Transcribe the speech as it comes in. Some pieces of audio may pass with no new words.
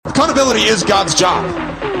Accountability is God's job,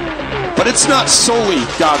 but it's not solely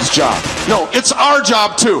God's job. No, it's our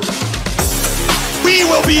job too. We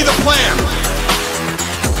will be the plan.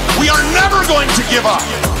 We are never going to give up.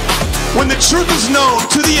 When the truth is known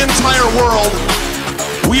to the entire world,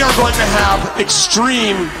 we are going to have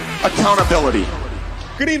extreme accountability.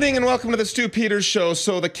 Good evening and welcome to the Stu Peters Show.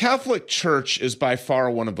 So the Catholic Church is by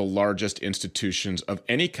far one of the largest institutions of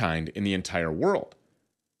any kind in the entire world.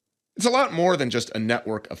 It's a lot more than just a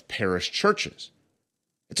network of parish churches.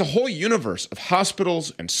 It's a whole universe of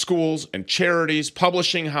hospitals and schools and charities,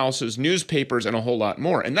 publishing houses, newspapers, and a whole lot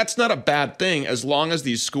more. And that's not a bad thing as long as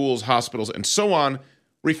these schools, hospitals, and so on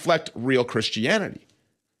reflect real Christianity.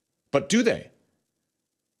 But do they?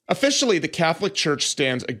 Officially, the Catholic Church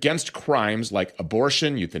stands against crimes like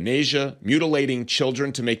abortion, euthanasia, mutilating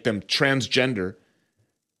children to make them transgender.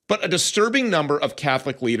 But a disturbing number of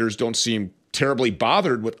Catholic leaders don't seem terribly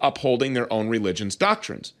bothered with upholding their own religion's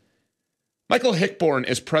doctrines. Michael Hickborn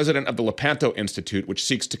is president of the Lepanto Institute, which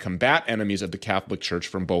seeks to combat enemies of the Catholic Church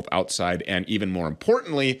from both outside and, even more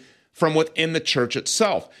importantly, from within the Church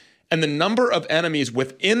itself. And the number of enemies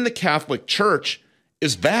within the Catholic Church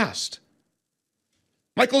is vast.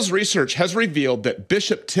 Michael's research has revealed that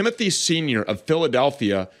Bishop Timothy Sr. of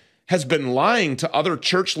Philadelphia has been lying to other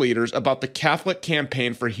church leaders about the Catholic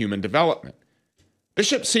Campaign for Human Development.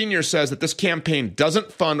 Bishop Sr. says that this campaign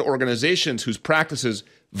doesn't fund organizations whose practices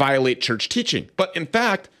violate church teaching. But in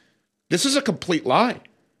fact, this is a complete lie.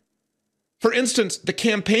 For instance, the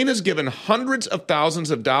campaign has given hundreds of thousands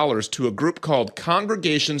of dollars to a group called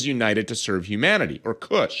Congregations United to Serve Humanity, or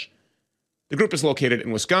CUSH. The group is located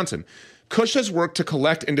in Wisconsin. CUSH has worked to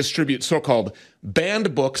collect and distribute so-called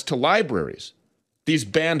banned books to libraries. These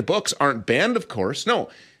banned books aren't banned, of course. No.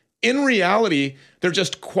 In reality, they're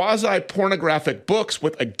just quasi-pornographic books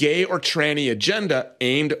with a gay or tranny agenda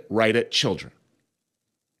aimed right at children.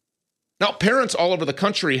 Now, parents all over the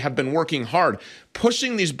country have been working hard,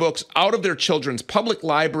 pushing these books out of their children's public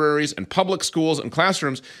libraries and public schools and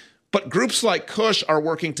classrooms, but groups like CUSH are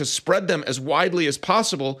working to spread them as widely as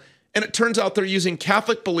possible, and it turns out they're using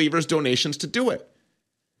Catholic believers' donations to do it.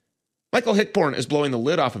 Michael Hickborn is blowing the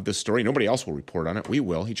lid off of this story. Nobody else will report on it. We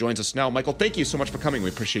will. He joins us now. Michael, thank you so much for coming. We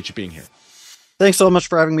appreciate you being here. Thanks so much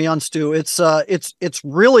for having me on, Stu. It's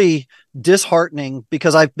really disheartening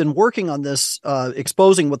because I've been working on this,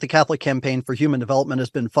 exposing what the Catholic Campaign for Human Development has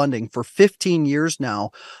been funding for 15 years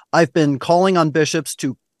now. I've been calling on bishops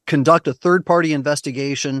to conduct a third-party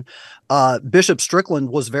investigation. Bishop Strickland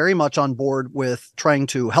was very much on board with trying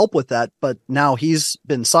to help with that, but now he's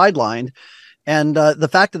been sidelined. And the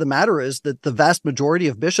fact of the matter is that the vast majority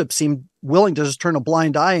of bishops seem willing to just turn a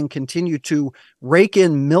blind eye and continue to rake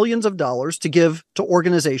in millions of dollars to give to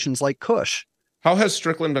organizations like CUSH. How has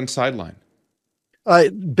Strickland been sidelined?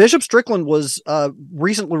 Bishop Strickland was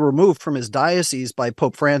recently removed from his diocese by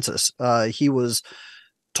Pope Francis. He was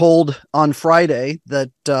told on Friday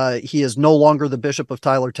that he is no longer the Bishop of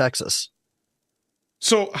Tyler, Texas.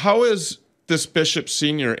 So how is this Bishop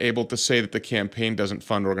Sr. able to say that the campaign doesn't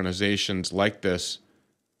fund organizations like this,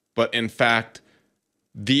 but in fact,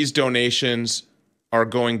 these donations are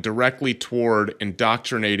going directly toward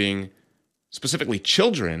indoctrinating specifically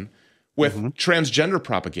children with transgender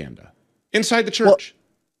propaganda inside the church?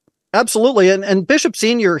 Well, absolutely. And Bishop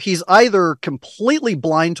Sr., he's either completely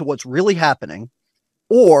blind to what's really happening,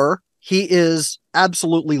 or he is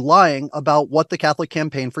absolutely lying about what the Catholic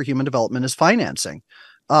Campaign for Human Development is financing.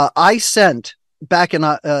 I sent back in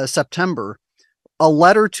September a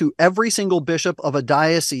letter to every single bishop of a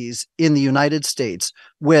diocese in the United States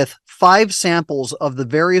with 5 samples of the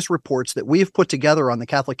various reports that we've put together on the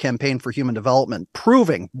Catholic Campaign for Human Development,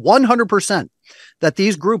 proving 100% that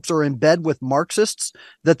these groups are in bed with Marxists,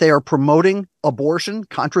 that they are promoting abortion,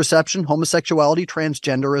 contraception, homosexuality,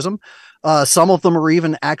 transgenderism. Some of them are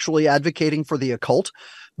even actually advocating for the occult.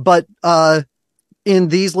 But in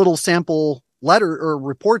these little sample letter or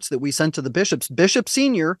reports that we sent to the bishops, Bishop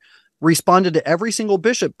Sr. responded to every single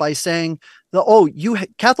bishop by saying, you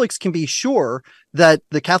Catholics can be sure that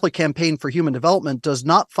the Catholic Campaign for Human Development does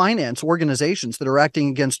not finance organizations that are acting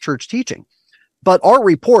against church teaching. But our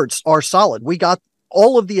reports are solid. We got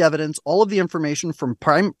all of the evidence, all of the information from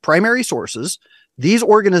primary sources. These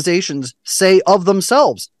organizations say of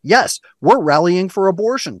themselves, yes, we're rallying for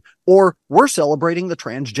abortion, or we're celebrating the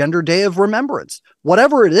Transgender Day of Remembrance.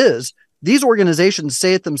 Whatever it is, these organizations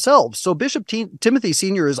say it themselves. So Bishop Timothy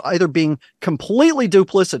Sr. is either being completely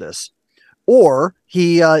duplicitous or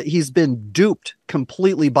he's been duped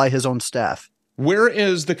completely by his own staff. Where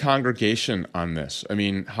is the congregation on this? I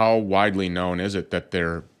mean, how widely known is it that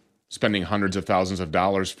they're spending hundreds of thousands of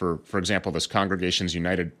dollars for example, this Congregations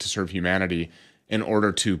United to Serve Humanity in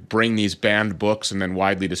order to bring these banned books and then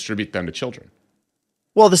widely distribute them to children?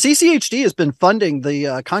 Well, the CCHD has been funding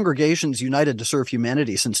the Congregations United to Serve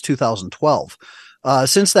Humanity since 2012.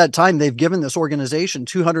 Since that time, they've given this organization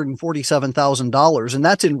 $247,000, and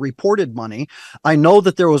that's in reported money. I know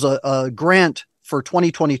that there was a grant for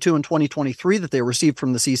 2022 and 2023 that they received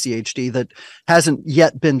from the CCHD that hasn't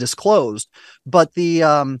yet been disclosed, but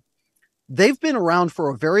they've been around for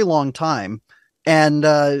a very long time, and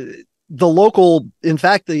the local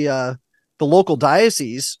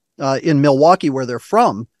diocese in Milwaukee, where they're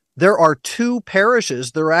from, there are 2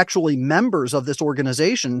 parishes that are actually members of this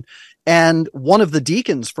organization, and one of the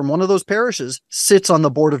deacons from one of those parishes sits on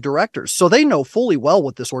the board of directors. So they know fully well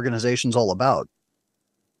what this organization's all about.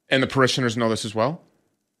 And the parishioners know this as well?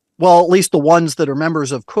 Well, at least the ones that are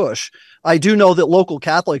members of Cush. I do know that local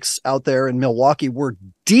Catholics out there in Milwaukee were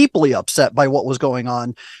deeply upset by what was going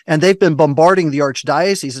on, and they've been bombarding the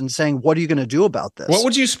archdiocese and saying, what are you going to do about this? What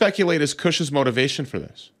would you speculate is Cush's motivation for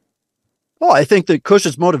this? Well, I think that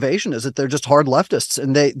Cush's motivation is that they're just hard leftists,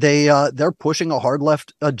 and they're pushing a hard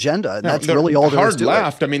left agenda, and that's really all there is to it. Hard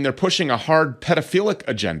left. I mean, they're pushing a hard pedophilic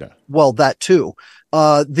agenda. Well, that too.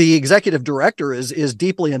 The executive director is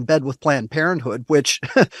deeply in bed with Planned Parenthood, which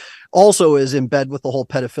also is in bed with the whole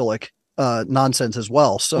pedophilic nonsense as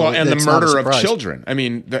well. So, and the murder of children. I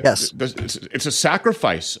mean, yes, it's a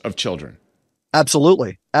sacrifice of children.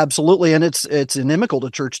 Absolutely. And it's inimical to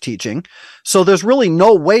church teaching. So there's really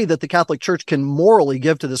no way that the Catholic Church can morally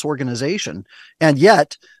give to this organization. And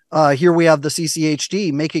yet, here we have the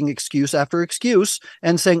CCHD making excuse after excuse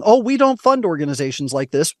and saying, oh, we don't fund organizations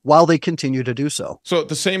like this, while they continue to do so. So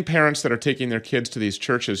the same parents that are taking their kids to these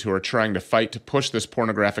churches who are trying to fight to push this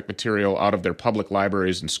pornographic material out of their public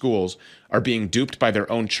libraries and schools are being duped by their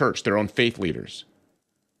own church, their own faith leaders.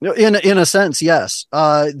 In a sense, yes.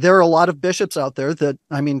 There are a lot of bishops out there that,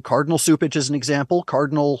 I mean, Cardinal Supich is an example.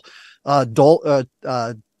 Cardinal Tobin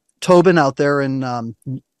out there in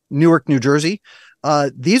Newark, New Jersey.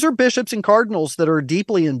 These are bishops and cardinals that are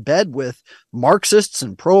deeply in bed with Marxists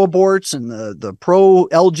and pro-aborts and the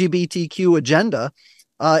pro-LGBTQ agenda.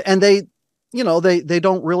 And they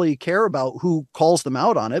don't really care about who calls them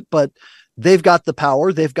out on it, but they've got the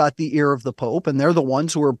power, they've got the ear of the Pope, and they're the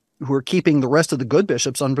ones who are keeping the rest of the good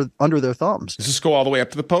bishops under their thumbs. Does this go all the way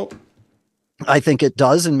up to the Pope? I think it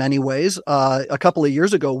does in many ways. A couple of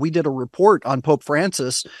years ago, we did a report on Pope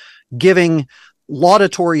Francis giving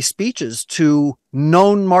laudatory speeches to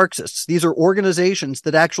known Marxists. These are organizations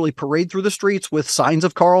that actually parade through the streets with signs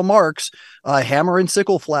of Karl Marx, hammer and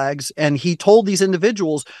sickle flags. And he told these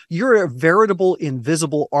individuals, you're a veritable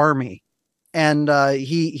invisible army. And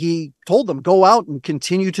he told them, go out and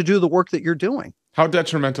continue to do the work that you're doing. How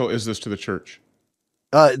detrimental is this to the church?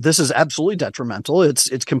 This is absolutely detrimental.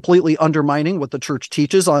 It's completely undermining what the church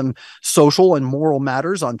teaches on social and moral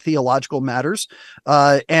matters, on theological matters,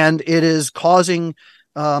 and it is causing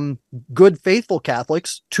good, faithful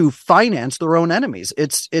Catholics to finance their own enemies.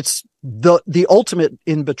 It's the ultimate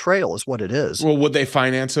in betrayal, is what it is. Well, would they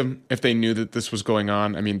finance them if they knew that this was going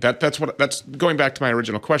on? I mean, that's going back to my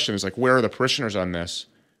original question. Is like, where are the parishioners on this?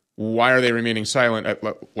 Why are they remaining silent? At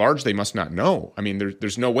large, they must not know. I mean,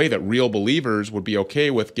 there's no way that real believers would be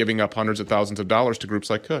okay with giving up hundreds of thousands of dollars to groups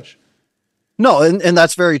like Cush. No, and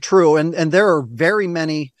that's very true. And there are very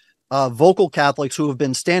many vocal Catholics who have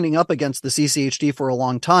been standing up against the CCHD for a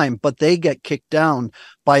long time, but they get kicked down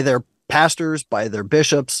by their pastors, by their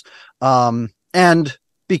bishops, and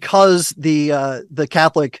because the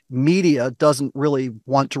Catholic media doesn't really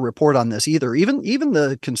want to report on this either. Even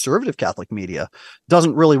the conservative Catholic media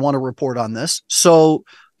doesn't really want to report on this. So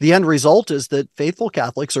the end result is that faithful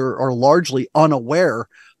Catholics are largely unaware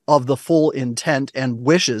of the full intent and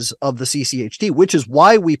wishes of the CCHD, which is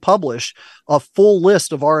why we publish a full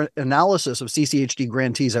list of our analysis of CCHD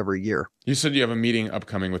grantees every year. You said you have a meeting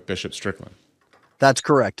upcoming with Bishop Strickland. That's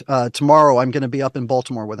correct. Tomorrow, I'm going to be up in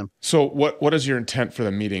Baltimore with him. So what is your intent for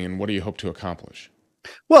the meeting, and what do you hope to accomplish?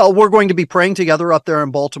 Well, we're going to be praying together up there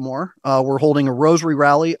in Baltimore. We're holding a rosary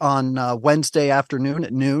rally on Wednesday afternoon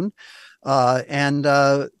at noon. And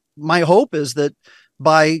my hope is that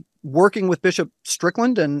by working with Bishop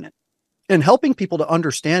Strickland and helping people to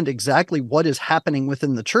understand exactly what is happening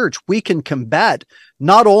within the church, we can combat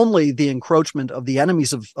not only the encroachment of the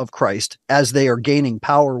enemies of Christ as they are gaining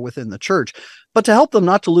power within the church, but to help them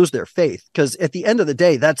not to lose their faith. Because at the end of the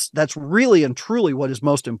day, that's really and truly what is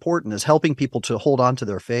most important, is helping people to hold on to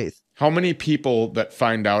their faith. How many people that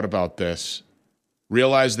find out about this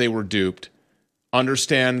realize they were duped,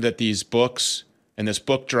 understand that these books and this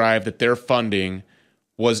book drive that they're funding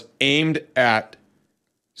was aimed at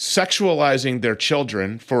sexualizing their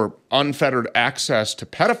children for unfettered access to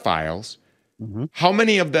pedophiles, how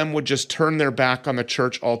many of them would just turn their back on the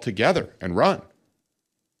church altogether and run?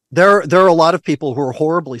 There are a lot of people who are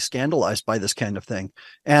horribly scandalized by this kind of thing.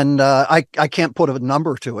 And I can't put a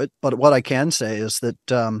number to it, but what I can say is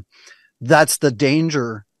that that's the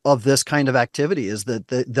danger of this kind of activity, is that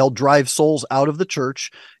they'll drive souls out of the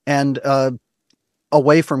church and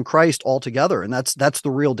away from Christ altogether. And that's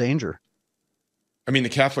the real danger. I mean, the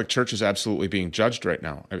Catholic Church is absolutely being judged right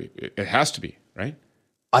now. I mean, it has to be, right?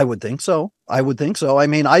 I would think so. I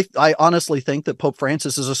mean, I honestly think that Pope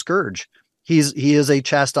Francis is a scourge. He is a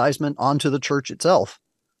chastisement onto the church itself.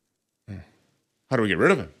 How do we get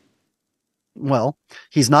rid of him? Well,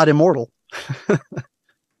 he's not immortal.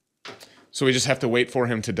 So we just have to wait for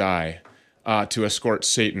him to die to escort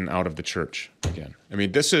Satan out of the church again. I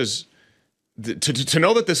mean, this is to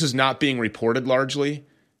know that this is not being reported largely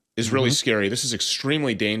is really scary. This is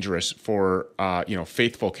extremely dangerous for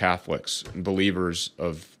faithful Catholics and believers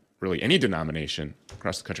of really any denomination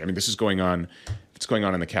across the country. I mean, this is going on. It's going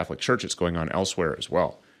on in the Catholic Church. It's going on elsewhere as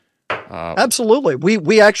well. Absolutely.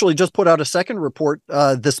 We actually just put out a second report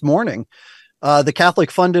this morning. The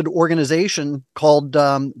Catholic-funded organization called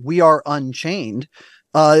We Are Unchained.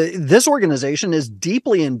 This organization is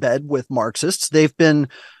deeply in bed with Marxists. They've been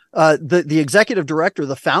the executive director,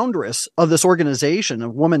 the foundress of this organization, a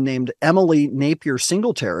woman named Emily Napier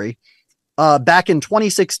Singletary, back in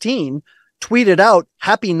 2016, tweeted out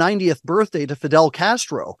happy 90th birthday to Fidel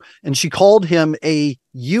Castro. And she called him a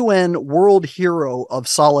UN world hero of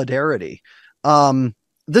solidarity.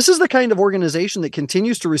 This is the kind of organization that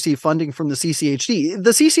continues to receive funding from the CCHD.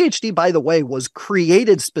 The CCHD, by the way, was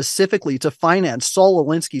created specifically to finance Saul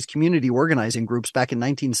Alinsky's community organizing groups back in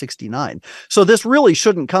 1969. So this really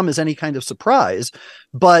shouldn't come as any kind of surprise.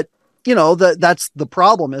 But, that's the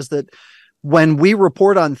problem, is that when we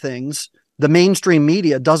report on things, the mainstream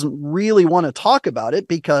media doesn't really want to talk about it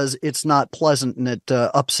because it's not pleasant and it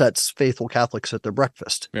upsets faithful Catholics at their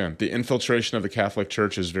breakfast. Yeah, the infiltration of the Catholic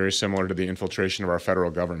Church is very similar to the infiltration of our federal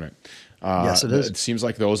government. Yes, it is. It seems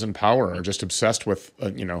like those in power are just obsessed with,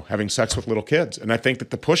 having sex with little kids. And I think that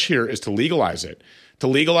the push here is to legalize it, to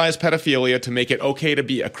legalize pedophilia, to make it okay to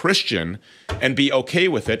be a Christian and be okay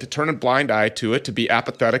with it, to turn a blind eye to it, to be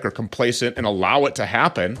apathetic or complacent and allow it to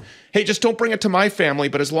happen. Hey, just don't bring it to my family.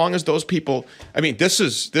 But as long as those people, this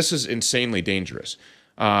is insanely dangerous.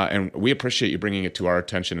 And we appreciate you bringing it to our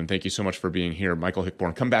attention. And thank you so much for being here, Michael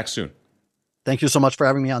Hickborn. Come back soon. Thank you so much for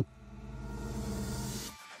having me on.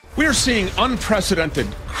 We are seeing unprecedented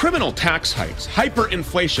criminal tax hikes,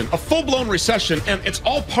 hyperinflation, a full-blown recession, and it's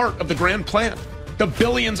all part of the grand plan. The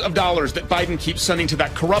billions of dollars that Biden keeps sending to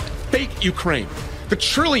that corrupt, fake Ukraine. The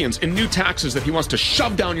trillions in new taxes that he wants to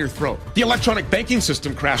shove down your throat. The electronic banking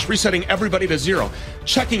system crash, resetting everybody to zero.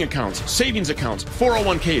 Checking accounts, savings accounts,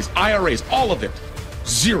 401ks, IRAs, all of it.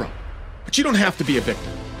 Zero. But you don't have to be a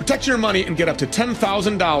victim. Protect your money and get up to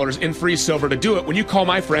 $10,000 in free silver to do it when you call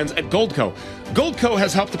my friends at Goldco. Goldco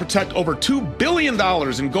has helped to protect over $2 billion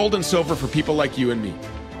in gold and silver for people like you and me.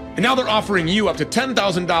 And now they're offering you up to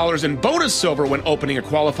 $10,000 in bonus silver when opening a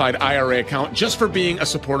qualified IRA account just for being a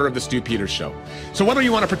supporter of the Stu Peters Show. So whether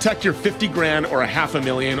you want to protect your 50 grand or a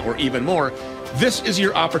 $500,000 or even more, this is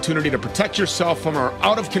your opportunity to protect yourself from our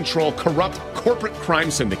out-of-control, corrupt corporate crime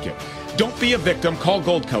syndicate. Don't be a victim. Call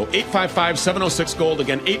Goldco, 855-706-GOLD.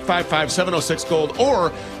 Again, 855-706-GOLD,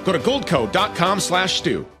 or go to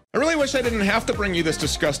goldco.com/Stu. I really wish I didn't have to bring you this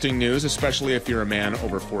disgusting news, especially if you're a man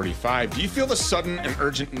over 45. Do you feel the sudden and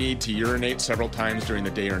urgent need to urinate several times during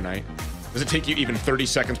the day or night? Does it take you even 30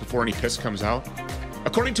 seconds before any piss comes out?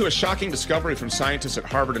 According to a shocking discovery from scientists at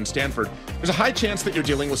Harvard and Stanford, there's a high chance that you're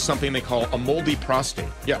dealing with something they call a moldy prostate.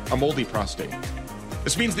 Yeah, a moldy prostate.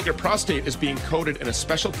 This means that your prostate is being coated in a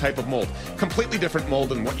special type of mold, completely different mold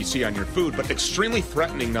than what you see on your food, but extremely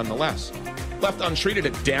threatening nonetheless. Left untreated,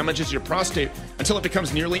 it damages your prostate until it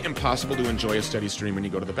becomes nearly impossible to enjoy a steady stream when you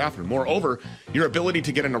go to the bathroom. Moreover, your ability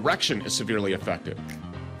to get an erection is severely affected.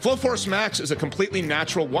 FlowForce Max is a completely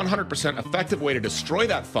natural, 100% effective way to destroy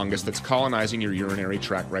that fungus that's colonizing your urinary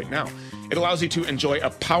tract right now. It allows you to enjoy a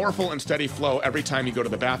powerful and steady flow every time you go to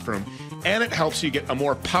the bathroom, and it helps you get a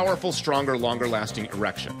more powerful, stronger, longer-lasting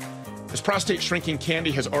erection. This prostate shrinking candy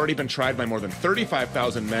has already been tried by more than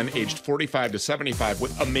 35,000 men aged 45 to 75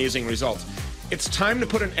 with amazing results. It's time to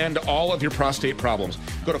put an end to all of your prostate problems.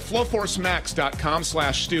 Go to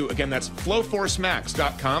flowforcemax.com/Stu. Again, that's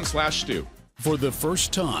flowforcemax.com/Stu. For the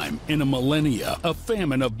first time in a millennia, a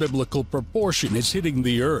famine of biblical proportion is hitting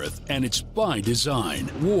the earth, and it's by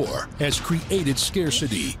design. War has created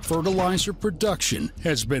scarcity. Fertilizer production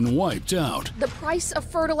has been wiped out. The price of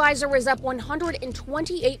fertilizer is up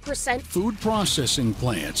 128%. Food processing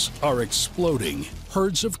plants are exploding.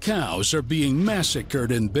 Herds of cows are being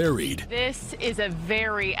massacred and buried. This is a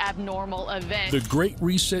very abnormal event. The Great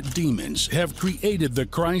Reset demons have created the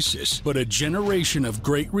crisis, but a generation of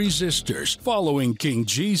great resistors following King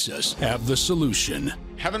Jesus have the solution.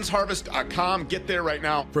 HeavensHarvest.com. Get there right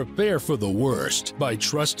now. Prepare for the worst by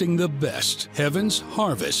trusting the best.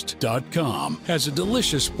 HeavensHarvest.com has a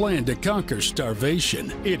delicious plan to conquer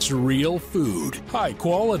starvation. It's real food, high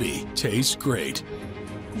quality, tastes great.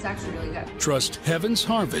 It's actually really good. Trust Heaven's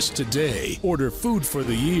Harvest today. Order food for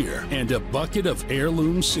the year and a bucket of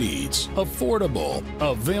heirloom seeds. Affordable,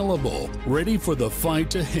 available, ready for the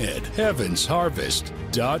fight ahead.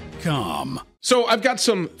 HeavensHarvest.com. So I've got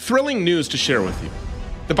some thrilling news to share with you.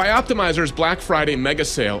 The Bioptimizer's Black Friday mega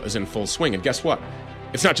sale is in full swing, and guess what?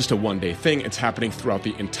 It's not just a one-day thing, it's happening throughout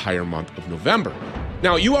the entire month of November.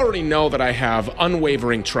 Now, you already know that I have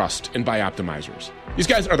unwavering trust in Bioptimizers. These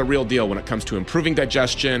guys are the real deal when it comes to improving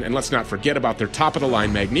digestion, and let's not forget about their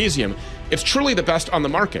top-of-the-line magnesium. It's truly the best on the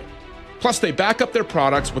market. Plus, they back up their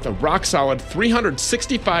products with a rock-solid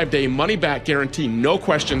 365-day money-back guarantee, no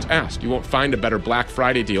questions asked. You won't find a better Black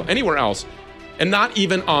Friday deal anywhere else, and not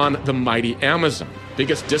even on the mighty Amazon.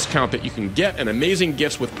 Biggest discount that you can get and amazing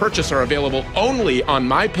gifts with purchase are available only on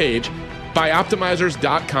my page,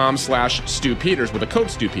 bioptimizers.com/Stu Peters with a code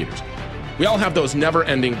Stu Peters. We all have those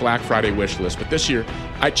never-ending Black Friday wish lists, but this year,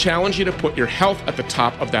 I challenge you to put your health at the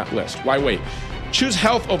top of that list. Why wait? Choose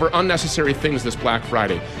health over unnecessary things this Black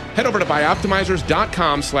Friday. Head over to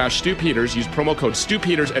bioptimizers.com/Stu Peters. Use promo code Stu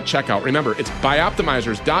Peters at checkout. Remember, it's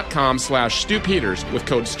bioptimizers.com/Stu Peters with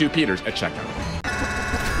code Stu Peters at checkout.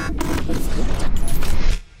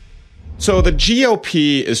 So the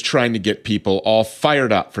GOP is trying to get people all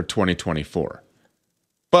fired up for 2024.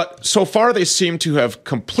 But so far, they seem to have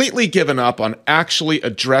completely given up on actually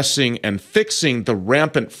addressing and fixing the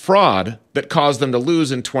rampant fraud that caused them to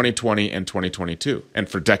lose in 2020 and 2022, and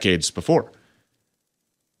for decades before.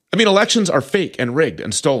 I mean, elections are fake and rigged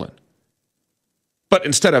and stolen. But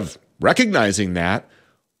instead of recognizing that,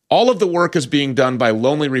 all of the work is being done by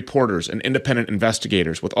lonely reporters and independent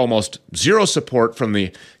investigators with almost zero support from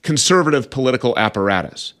the conservative political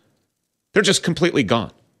apparatus. They're just completely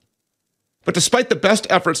gone. But despite the best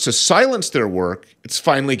efforts to silence their work, it's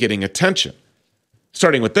finally getting attention.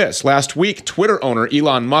 Starting with this, last week, Twitter owner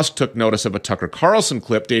Elon Musk took notice of a Tucker Carlson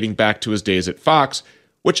clip dating back to his days at Fox,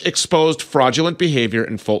 which exposed fraudulent behavior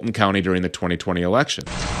in Fulton County during the 2020 election.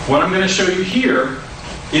 What I'm going to show you here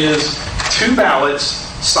is two ballots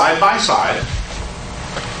side by side.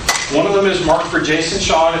 One of them is marked for Jason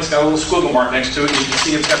Shaw, and it's got a little squiggle mark next to it. You can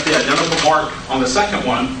see it's got the identical mark on the second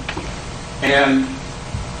one. And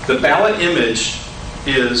the ballot image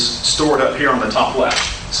is stored up here on the top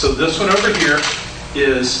left. So this one over here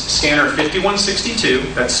is scanner 5162,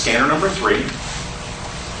 that's scanner number 3,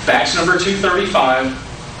 batch number 235,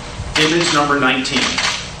 image number 19.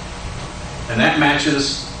 And that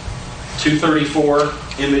matches 234,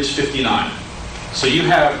 image 59. So you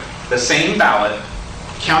have the same ballot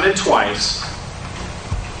counted twice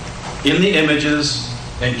in the images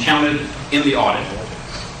and counted in the audit.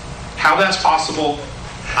 How that's possible,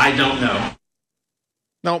 I don't know.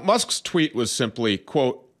 Now, Musk's tweet was simply,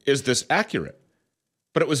 quote, "Is this accurate?"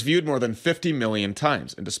 But it was viewed more than 50 million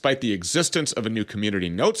times. And despite the existence of a new community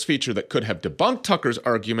notes feature that could have debunked Tucker's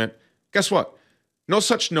argument, guess what? No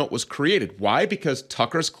such note was created. Why? Because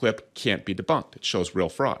Tucker's clip can't be debunked. It shows real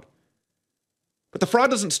fraud. But the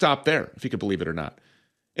fraud doesn't stop there, if you could believe it or not.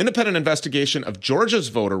 Independent investigation of Georgia's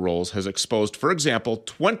voter rolls has exposed, for example,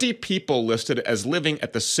 20 people listed as living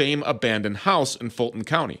at the same abandoned house in Fulton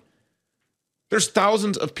County. There's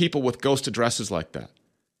thousands of people with ghost addresses like that.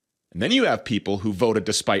 And then you have people who voted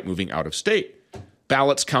despite moving out of state.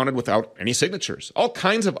 Ballots counted without any signatures. All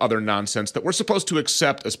kinds of other nonsense that we're supposed to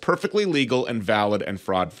accept as perfectly legal and valid and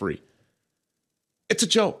fraud-free. It's a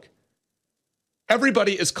joke.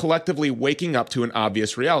 Everybody is collectively waking up to an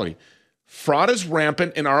obvious reality. Fraud is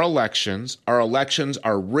rampant in our elections. Our elections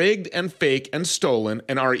are rigged and fake and stolen,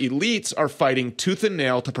 and our elites are fighting tooth and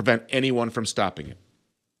nail to prevent anyone from stopping it.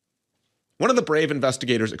 One of the brave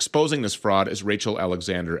investigators exposing this fraud is Rachel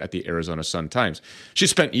Alexander at the Arizona Sun-Times. She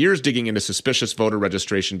spent years digging into suspicious voter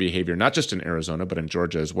registration behavior, not just in Arizona, but in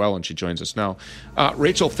Georgia as well, and she joins us now.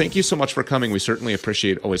 Rachel, thank you so much for coming. We certainly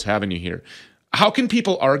appreciate always having you here. How can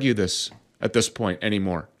people argue this at this point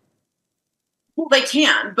anymore? Well, they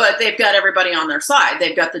can, but they've got everybody on their side.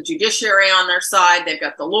 They've got the judiciary on their side. They've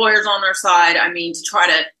got the lawyers on their side. I mean, to try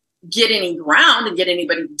to get any ground and get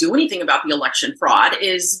anybody to do anything about the election fraud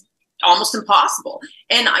is almost impossible.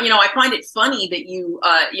 And, I find it funny that you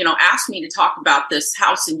asked me to talk about this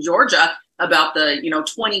house in Georgia, about the,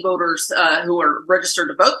 20 voters who are registered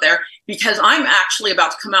to vote there, because I'm actually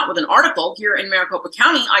about to come out with an article here in Maricopa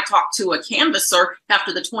County. I talked to a canvasser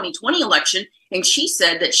after the 2020 election, and she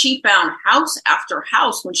said that she found house after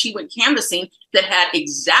house when she went canvassing that had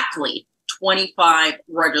exactly 25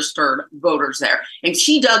 registered voters there. And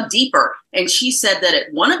she dug deeper, and she said that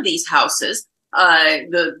at one of these houses,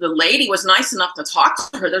 the lady was nice enough to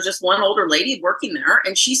talk to her. There's just one older lady working there,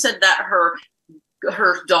 and she said that her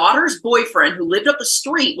daughter's boyfriend, who lived up the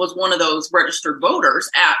street, was one of those registered voters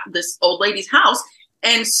at this old lady's house.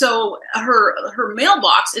 And so her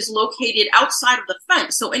mailbox is located outside of the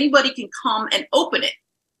fence, so anybody can come and open it.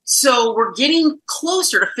 So we're getting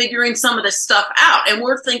closer to figuring some of this stuff out. And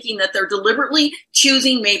we're thinking that they're deliberately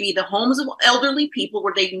choosing maybe the homes of elderly people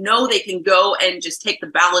where they know they can go and just take the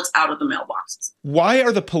ballots out of the mailboxes. Why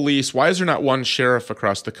is there not one sheriff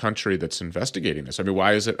across the country that's investigating this? I mean,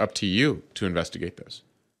 why is it up to you to investigate this?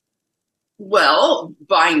 Well,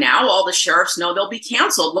 by now, all the sheriffs know they'll be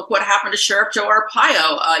canceled. Look what happened to Sheriff Joe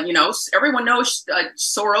Arpaio. Everyone knows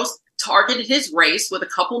Soros targeted his race with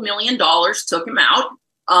 $2 million, took him out.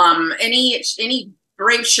 Any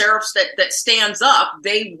brave sheriffs that stands up,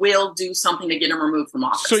 they will do something to get him removed from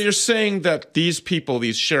office. So you're saying that these people,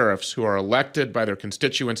 these sheriffs who are elected by their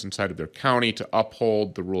constituents inside of their county to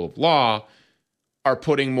uphold the rule of law, are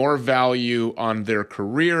putting more value on their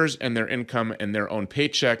careers and their income and their own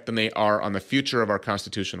paycheck than they are on the future of our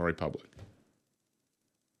constitutional republic?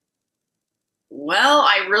 Well,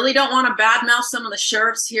 I really don't want to badmouth some of the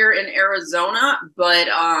sheriffs here in Arizona, but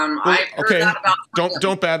I heard that about.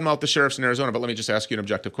 Don't badmouth the sheriffs in Arizona, but let me just ask you an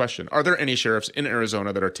objective question: are there any sheriffs in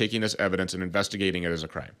Arizona that are taking this evidence and investigating it as a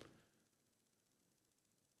crime?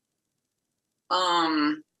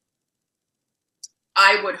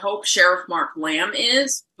 I would hope Sheriff Mark Lamb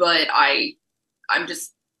is, but I'm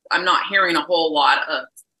not hearing a whole lot of,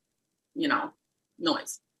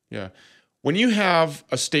 noise. Yeah. When you have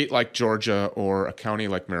a state like Georgia or a county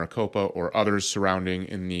like Maricopa or others surrounding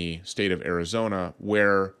in the state of Arizona,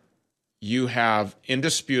 where you have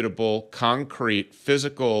indisputable, concrete,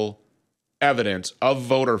 physical evidence of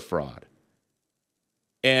voter fraud,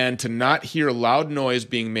 and to not hear loud noise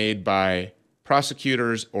being made by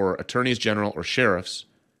prosecutors or attorneys general or sheriffs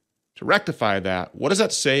to rectify that, what does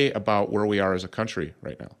that say about where we are as a country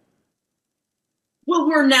right now? Well,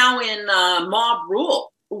 we're now in mob rule.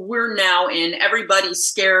 We're now in everybody's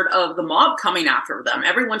scared of the mob coming after them.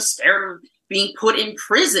 Everyone's scared of being put in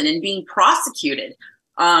prison and being prosecuted.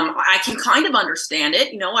 I can kind of understand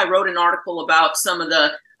it. I wrote an article about some of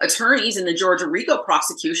the attorneys in the Georgia RICO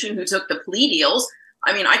prosecution who took the plea deals.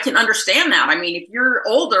 I mean, I can understand that. I mean, if you're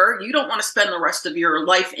older, you don't want to spend the rest of your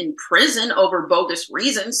life in prison over bogus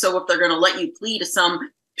reasons. So if they're going to let you plead to some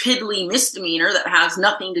piddly misdemeanor that has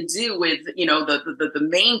nothing to do with, the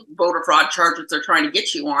main voter fraud charges they're trying to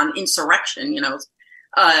get you on, insurrection,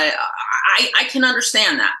 I can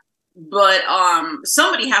understand that. But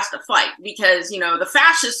somebody has to fight because, the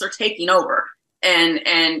fascists are taking over. And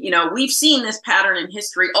we've seen this pattern in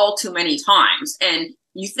history all too many times. And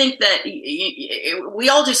you think that we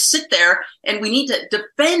all just sit there and we need to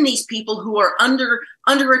defend these people who are under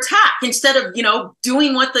attack instead of,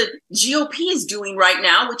 doing what the GOP is doing right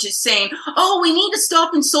now, which is saying, oh, we need to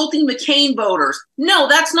stop insulting McCain voters. No,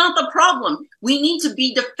 that's not the problem. We need to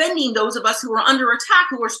be defending those of us who are under attack,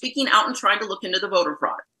 who are speaking out and trying to look into the voter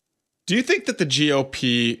fraud. Do you think that the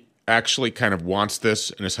GOP actually kind of wants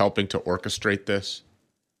this and is helping to orchestrate this?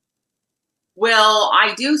 Well,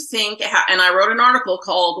 I do think, and I wrote an article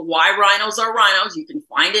called Why Rhinos Are Rhinos. You can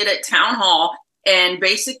find it at Town Hall. And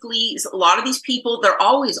basically, a lot of these people, they're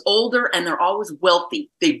always older and they're always wealthy.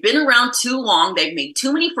 They've been around too long. They've made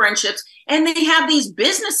too many friendships and they have these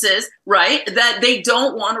businesses, right, that they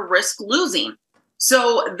don't want to risk losing.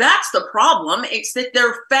 So that's the problem. It's that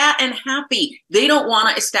they're fat and happy. They don't want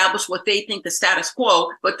to establish what they think the status quo,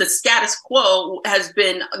 but the status quo has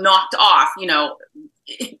been knocked off,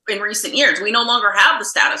 in recent years. We no longer have the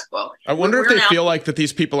status quo. I wonder if they feel like that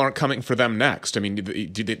these people aren't coming for them next. I mean,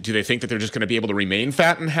 do they think that they're just going to be able to remain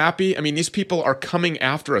fat and happy? I mean, these people are coming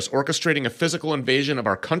after us, orchestrating a physical invasion of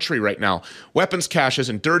our country right now. Weapons caches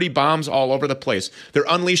and dirty bombs all over the place. They're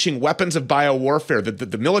unleashing weapons of biowarfare.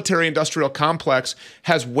 The military-industrial complex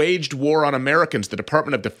has waged war on Americans. The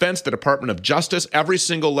Department of Defense, the Department of Justice, every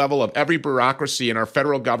single level of every bureaucracy in our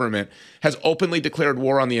federal government has openly declared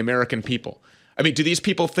war on the American people. I mean, do these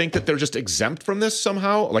people think that they're just exempt from this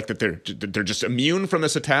somehow? Like that they're just immune from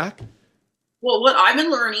this attack? Well, what I've been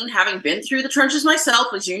learning, having been through the trenches myself,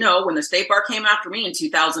 as you know, when the State Bar came after me in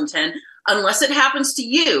 2010, unless it happens to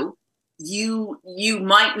you, you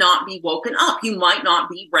might not be woken up. You might not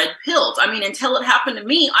be red pilled. I mean, until it happened to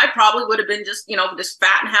me, I probably would have been just, this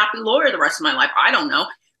fat and happy lawyer the rest of my life. I don't know.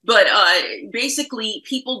 But basically,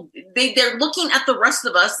 people, they're looking at the rest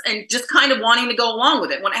of us and just kind of wanting to go along with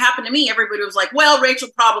it. When it happened to me, everybody was like, well, Rachel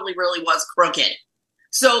probably really was crooked.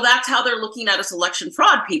 So that's how they're looking at us election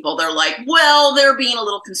fraud people. They're like, well, they're being a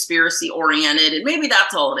little conspiracy oriented, and maybe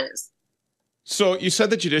that's all it is. So you said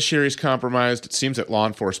the judiciary is compromised. It seems that law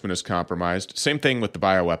enforcement is compromised. Same thing with the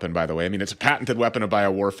bioweapon, by the way. I mean, it's a patented weapon of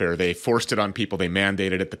biowarfare. They forced it on people. They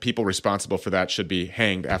mandated it. The people responsible for that should be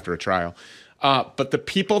hanged after a trial. But the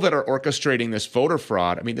people that are orchestrating this voter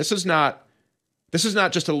fraud, I mean, this is not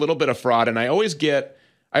just a little bit of fraud. And I always get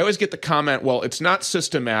the comment, well, it's not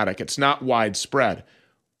systematic. It's not widespread.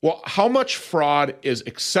 Well, how much fraud is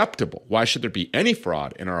acceptable? Why should there be any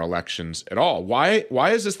fraud in our elections at all? Why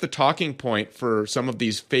is this the talking point for some of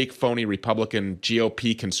these fake, phony Republican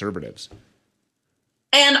GOP conservatives?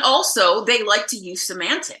 And also, they like to use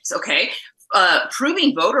semantics, okay?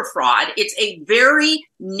 Proving voter fraud, it's a very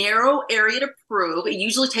narrow area to prove. It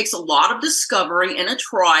usually takes a lot of discovery in a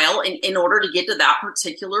trial in order to get to that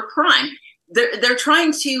particular crime. They're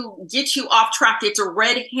trying to get you off track. It's a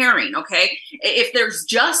red herring, okay? If there's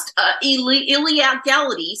just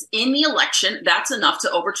illegalities in the election, that's enough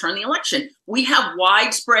to overturn the election. We have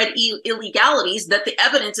widespread illegalities that the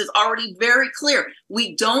evidence is already very clear.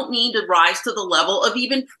 We don't need to rise to the level of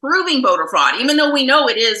even proving voter fraud, even though we know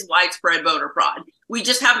it is widespread voter fraud. We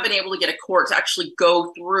just haven't been able to get a court to actually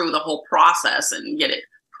go through the whole process and get it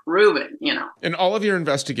proven, In all of your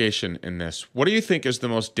investigation in this, what do you think is the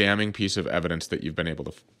most damning piece of evidence that you've been able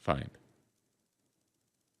to find?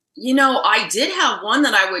 I did have one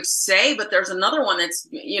that I would say, but there's another one that's,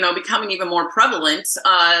 becoming even more prevalent.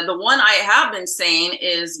 The one I have been saying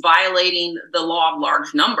is violating the law of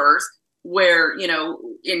large numbers, where,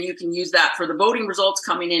 and you can use that for the voting results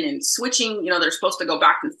coming in and switching. They're supposed to go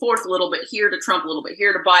back and forth a little bit here to Trump, a little bit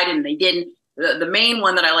here to Biden, and they didn't. The main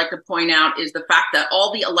one that I like to point out is the fact that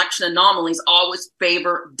all the election anomalies always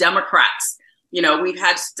favor Democrats. We've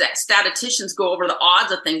had statisticians go over the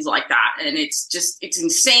odds of things like that, and it's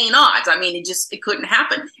insane odds. I mean, it couldn't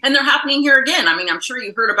happen. And they're happening here again. I mean, I'm sure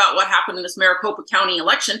you heard about what happened in this Maricopa County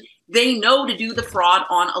election. They know to do the fraud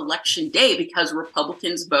on election day because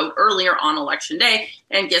Republicans vote earlier on election day.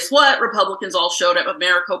 And guess what? Republicans all showed up at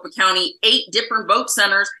Maricopa County, 8 different vote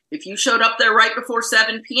centers. If you showed up there right before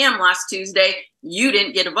 7 p.m. last Tuesday, you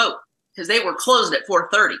didn't get a vote because they were closed at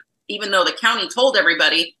 4:30, even though the county told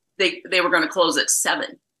everybody they were going to close at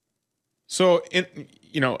 7. So,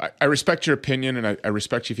 I respect your opinion, and I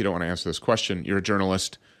respect you if you don't want to answer this question. You're a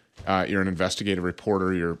journalist. You're an investigative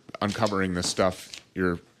reporter. You're uncovering this stuff.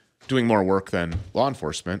 You're doing more work than law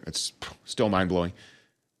enforcement. It's still mind-blowing.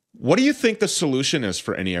 What do you think the solution is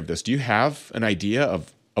for any of this? Do you have an idea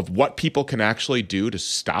of what people can actually do to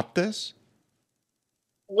stop this?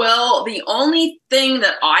 Well, the only thing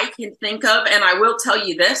that I can think of, and I will tell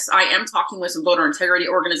you this, I am talking with some voter integrity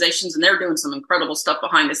organizations, and they're doing some incredible stuff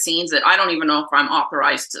behind the scenes that I don't even know if I'm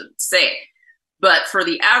authorized to say. But for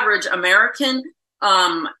the average American,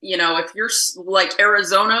 if you're like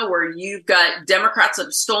Arizona, where you've got Democrats that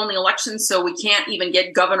have stolen the election, so we can't even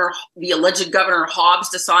get the alleged Governor Hobbs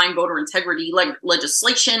to sign voter integrity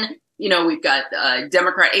legislation. We've got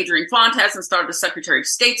Democrat Adrian Fontes and started the Secretary of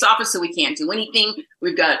State's office, so we can't do anything.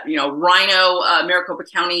 We've got, Rhino, Maricopa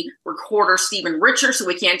County Recorder Stephen Richer, so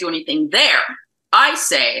we can't do anything there. I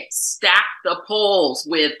say stack the polls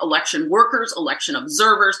with election workers, election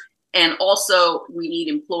observers, and also we need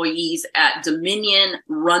employees at Dominion,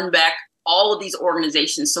 Runbeck, all of these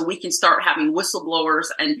organizations, so we can start having whistleblowers.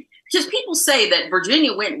 And because people say that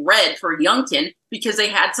Virginia went red for Youngkin because they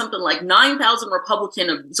had something like 9,000 Republican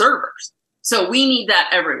observers. So we need that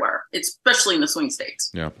everywhere, especially in the swing states.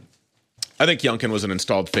 Yeah. I think Youngkin was an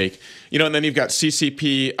installed fake. And then you've got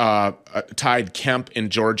CCP tied Kemp in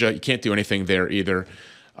Georgia. You can't do anything there either.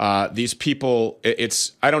 These people,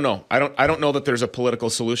 I don't know. I don't know that there's a political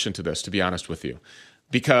solution to this, to be honest with you,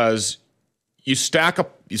 because you stack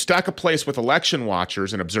a place with election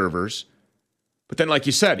watchers and observers. But then, like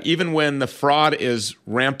you said, even when the fraud is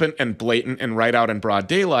rampant and blatant and right out in broad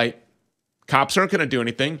daylight, cops aren't going to do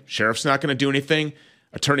anything. Sheriff's not going to do anything.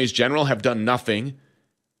 Attorneys general have done nothing.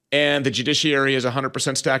 And the judiciary is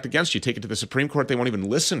 100% stacked against you. Take it to the Supreme Court. They won't even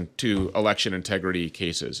listen to election integrity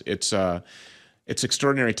cases. It's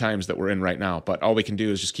extraordinary times that we're in right now. But all we can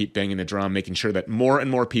do is just keep banging the drum, making sure that more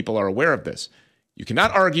and more people are aware of this. You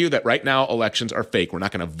cannot argue that right now elections are fake. We're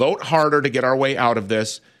not going to vote harder to get our way out of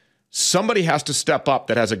this. Somebody has to step up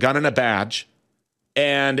that has a gun and a badge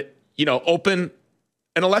and, open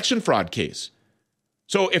an election fraud case.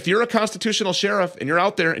 So if you're a constitutional sheriff and you're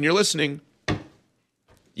out there and you're listening,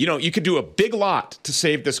 you could do a big lot to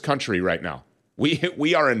save this country right now.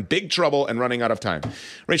 We are in big trouble and running out of time.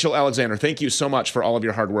 Rachel Alexander, thank you so much for all of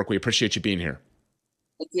your hard work. We appreciate you being here.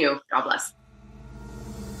 Thank you. God bless.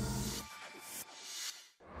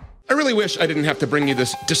 I really wish I didn't have to bring you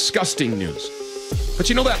this disgusting news. But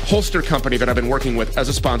that holster company that I've been working with as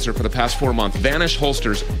a sponsor for the past 4 months, Vanish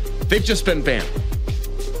Holsters, they've just been banned.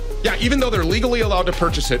 Yeah, even though they're legally allowed to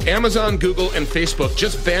purchase it, Amazon, Google, and Facebook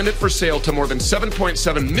just banned it for sale to more than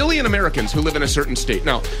 7.7 million Americans who live in a certain state.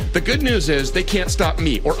 Now, the good news is they can't stop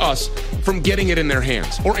me or us from getting it in their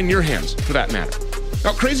hands, or in your hands, for that matter.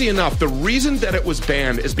 Now, crazy enough, the reason that it was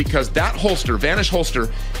banned is because that holster, Vanish Holster,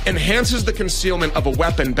 enhances the concealment of a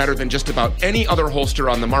weapon better than just about any other holster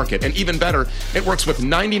on the market. And even better, it works with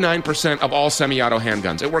 99% of all semi-auto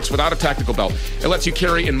handguns. It works without a tactical belt. It lets you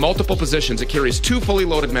carry in multiple positions. It carries 2 fully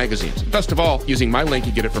loaded magazines. Best of all, using my link,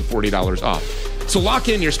 you get it for $40 off. So lock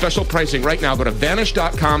in your special pricing right now. Go to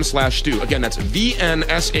vanish.com/Stu. Again, that's vnsh.com/Stu.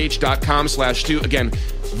 Again,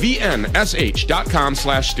 vnsh.com/Stu.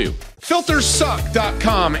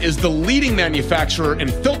 Filtersuck.com is the leading manufacturer in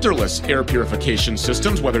filterless air purification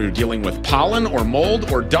systems, whether you're dealing with pollen or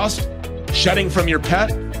mold or dust, shedding from your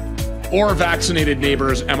pet, or vaccinated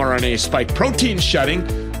neighbors' mRNA spike protein shedding.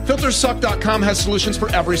 Filtersuck.com has solutions for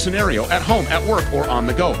every scenario, at home, at work, or on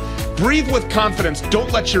the go. Breathe with confidence.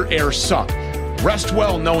 Don't let your air suck. Rest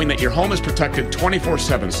well knowing that your home is protected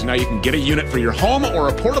 24/7, so now you can get a unit for your home or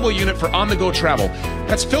a portable unit for on-the-go travel.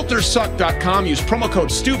 That's filtersuck.com. Use promo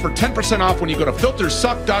code STU for 10% off when you go to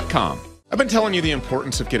filtersuck.com. I've been telling you the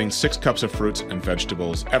importance of getting 6 cups of fruits and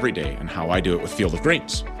vegetables every day and how I do it with Field of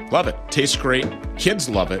Greens. Love it. Tastes great. Kids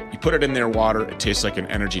love it. You put it in their water. It tastes like an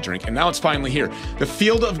energy drink. And now it's finally here. The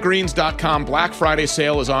fieldofgreens.com Black Friday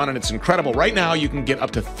sale is on, and it's incredible. Right now, you can get up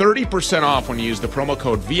to 30% off when you use the promo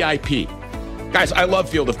code VIP. Guys, I love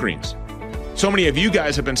Field of Greens. So many of you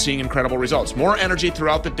guys have been seeing incredible results. More energy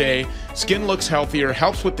throughout the day, skin looks healthier,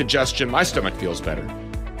 helps with digestion, my stomach feels better.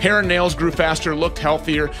 Hair and nails grew faster, looked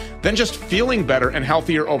healthier, then just feeling better and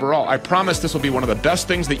healthier overall. I promise this will be one of the best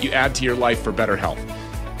things that you add to your life for better health.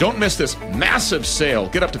 Don't miss this massive sale.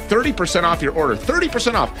 Get up to 30% off your order.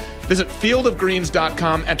 30% off. Visit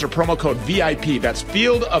fieldofgreens.com, enter promo code VIP. That's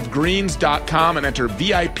fieldofgreens.com and enter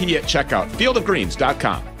VIP at checkout.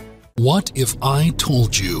 Fieldofgreens.com. What if I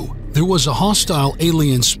told you there was a hostile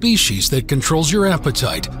alien species that controls your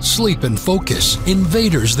appetite, sleep, and focus?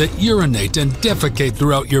 Invaders that urinate and defecate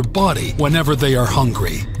throughout your body whenever they are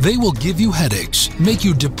hungry. They will give you headaches, make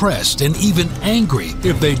you depressed, and even angry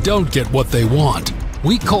if they don't get what they want.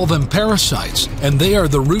 We call them parasites, and they are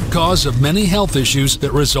the root cause of many health issues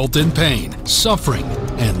that result in pain, suffering,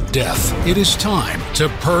 and death. It is time to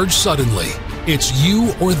purge suddenly. It's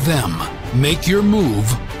you or them. Make your move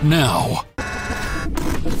now.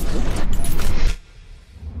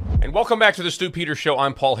 And welcome back to the Stu Peters Show.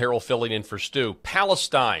 I'm Paul Harrell, filling in for Stu.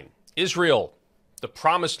 Palestine, Israel, the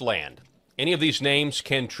Promised Land. Any of these names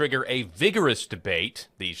can trigger a vigorous debate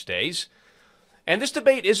these days. And this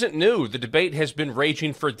debate isn't new. The debate has been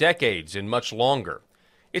raging for decades and much longer.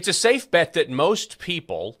 It's a safe bet that most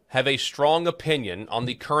people have a strong opinion on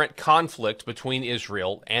the current conflict between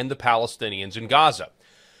Israel and the Palestinians in Gaza.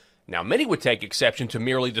 Now, many would take exception to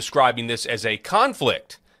merely describing this as a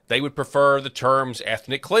conflict. They would prefer the terms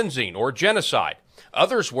ethnic cleansing or genocide.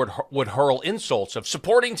 Others would hurl insults of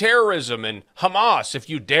supporting terrorism and Hamas if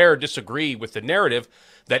you dare disagree with the narrative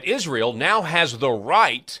that Israel now has the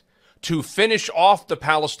right to finish off the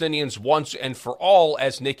Palestinians once and for all,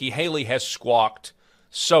 as Nikki Haley has squawked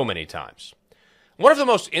so many times. One of the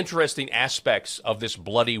most interesting aspects of this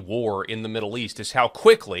bloody war in the Middle East is how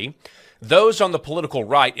quickly those on the political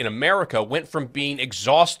right in America went from being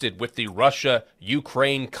exhausted with the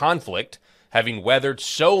Russia-Ukraine conflict, having weathered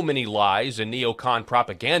so many lies and neocon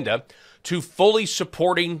propaganda, to fully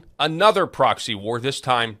supporting another proxy war, this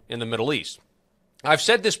time in the Middle East. I've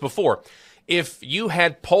said this before. If you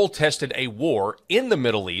had poll-tested a war in the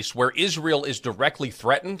Middle East where Israel is directly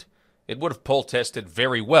threatened, it would have poll-tested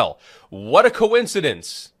very well. What a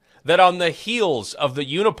coincidence that on the heels of the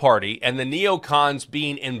Uniparty and the neocons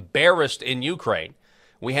being embarrassed in Ukraine,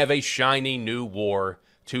 we have a shiny new war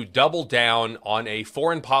to double down on a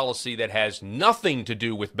foreign policy that has nothing to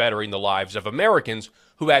do with bettering the lives of Americans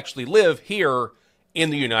who actually live here in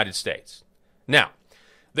the United States. Now,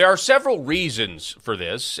 there are several reasons for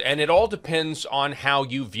this, and it all depends on how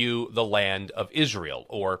you view the land of Israel,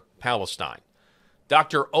 or Palestine.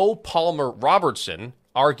 Dr. O. Palmer Robertson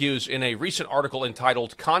argues in a recent article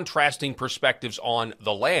entitled Contrasting Perspectives on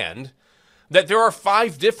the Land that there are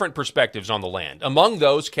 5 different perspectives on the land. Among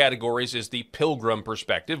those categories is the pilgrim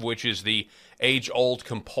perspective, which is the age-old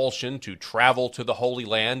compulsion to travel to the Holy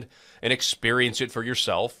Land and experience it for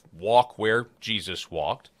yourself, walk where Jesus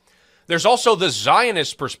walked. There's also the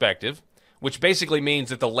Zionist perspective, which basically means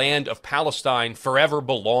that the land of Palestine forever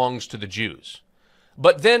belongs to the Jews.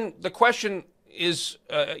 But then the question is,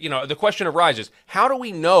 the question arises, how do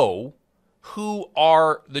we know who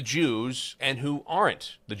are the Jews and who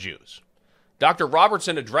aren't the Jews? Dr.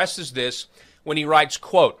 Robertson addresses this when he writes,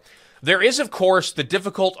 quote, "There is, of course, the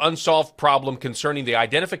difficult unsolved problem concerning the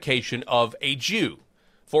identification of a Jew.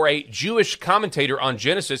 For a Jewish commentator on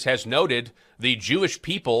Genesis has noted, the Jewish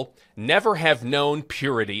people never have known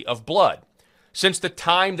purity of blood. Since the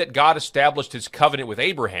time that God established his covenant with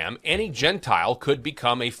Abraham, any Gentile could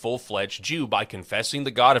become a full-fledged Jew by confessing the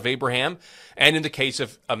God of Abraham, and in the case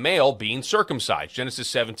of a male, being circumcised." Genesis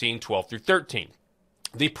 17:12 through 13.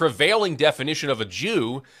 The prevailing definition of a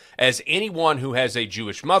Jew as anyone who has a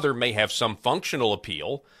Jewish mother may have some functional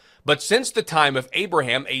appeal, but since the time of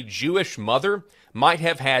Abraham, a Jewish mother might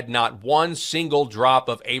have had not one single drop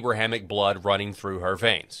of Abrahamic blood running through her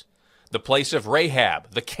veins. The place of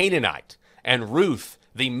Rahab, the Canaanite, and Ruth,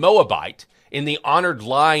 the Moabite, in the honored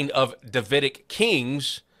line of Davidic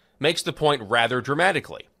kings makes the point rather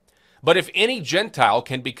dramatically. But if any Gentile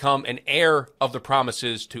can become an heir of the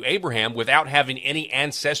promises to Abraham without having any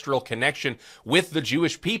ancestral connection with the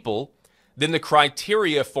Jewish people, then the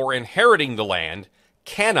criteria for inheriting the land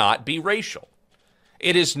cannot be racial.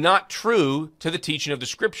 It is not true to the teaching of the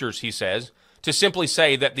Scriptures, he says, to simply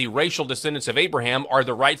say that the racial descendants of Abraham are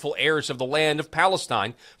the rightful heirs of the land of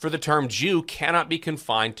Palestine, for the term Jew cannot be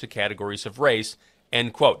confined to categories of race,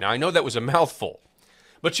 end quote. Now, I know that was a mouthful,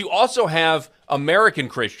 but you also have American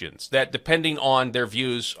Christians that, depending on their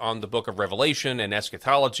views on the book of Revelation and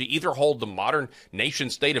eschatology, either hold the modern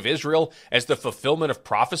nation-state of Israel as the fulfillment of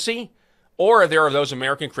prophecy, or there are those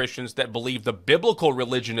American Christians that believe the biblical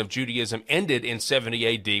religion of Judaism ended in 70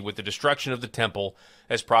 AD with the destruction of the temple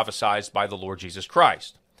as prophesied by the Lord Jesus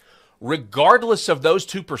Christ. Regardless of those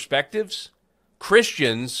two perspectives,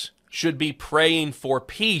 Christians should be praying for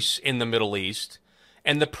peace in the Middle East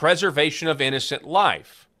and the preservation of innocent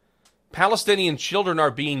life. Palestinian children are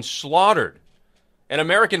being slaughtered, and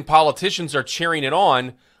American politicians are cheering it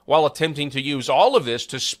on while attempting to use all of this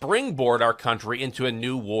to springboard our country into a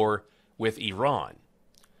new war with Iran.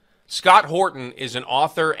 Scott Horton is an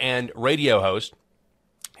author and radio host.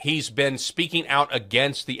 He's been speaking out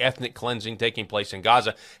against the ethnic cleansing taking place in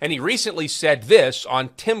Gaza, and he recently said this on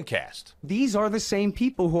Timcast. These are the same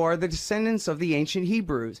people who are the descendants of the ancient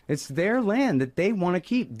Hebrews. It's their land that they want to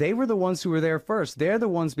keep. They were the ones who were there first. They're the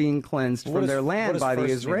ones being cleansed from their land by the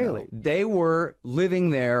Israeli. They were living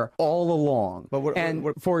there all along.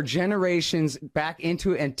 For generations back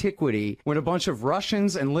into antiquity, when a bunch of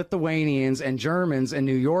Russians and Lithuanians and Germans and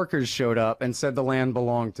New Yorkers showed up and said the land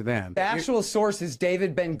belonged to them. The actual source is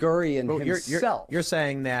David Ben-Gurion himself. You're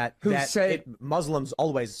saying that, Muslims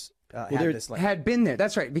always had been there.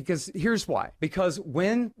 That's right, because here's why. Because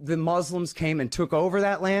when the Muslims came and took over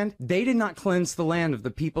that land, they did not cleanse the land of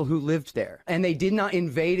the people who lived there. And they did not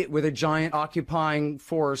invade it with a giant occupying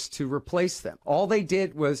force to replace them. All they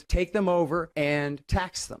did was take them over and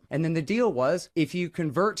tax them. And then the deal was, if you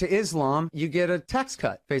convert to Islam, you get a tax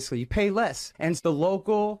cut. Basically, you pay less. And the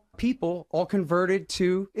local people all converted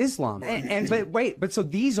to Islam. But so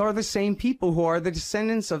these are the same people who are the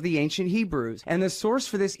descendants of the ancient Hebrews. And the source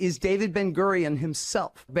for this is David Ben-Gurion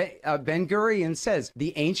himself. Ben-Gurion says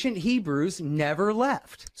the ancient Hebrews never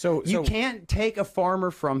left. So you can't take a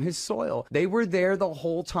farmer from his soil. They were there the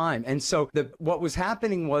whole time. And so what was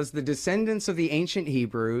happening was the descendants of the ancient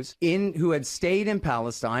Hebrews who had stayed in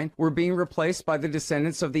Palestine were being replaced by the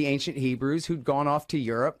descendants of the ancient Hebrews who'd gone off to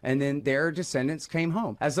Europe, and then their descendants came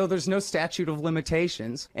home. As though there's no statute of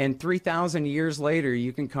limitations, and 3,000 years later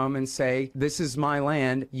you can come and say, this is my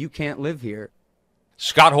land, you can't live here.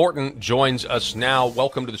 Scott Horton joins us now.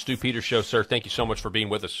 Welcome to the Stu Peters Show, sir. Thank you so much for being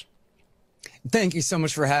with us. Thank you so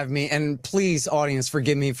much for having me. And please, audience,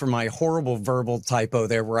 forgive me for my horrible verbal typo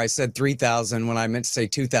there where I said 3,000 when I meant to say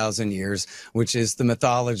 2,000 years, which is the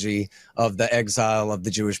mythology of the exile of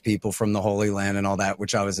the Jewish people from the Holy Land and all that,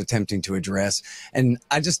 which I was attempting to address. And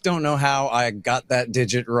I just don't know how I got that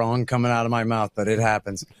digit wrong coming out of my mouth, but it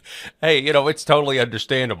happens. Hey, it's totally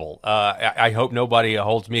understandable. I hope nobody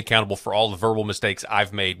holds me accountable for all the verbal mistakes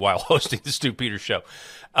I've made while hosting the Stu Peters Show.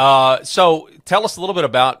 So tell us a little bit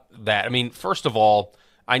about that. I mean, first of all,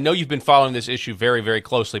 I know you've been following this issue very, very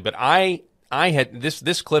closely, but I I had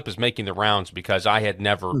this clip is making the rounds because I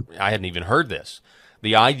hadn't even heard this.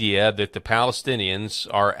 The idea that the Palestinians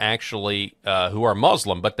are actually who are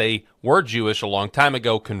Muslim, but they were Jewish a long time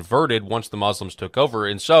ago, converted once the Muslims took over,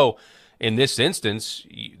 and so in this instance,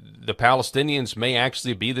 the Palestinians may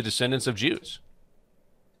actually be the descendants of Jews.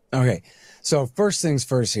 Okay, so first things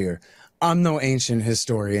first here. I'm no ancient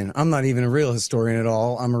historian. I'm not even a real historian at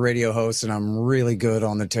all. I'm a radio host, and I'm really good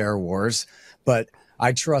on the terror wars. But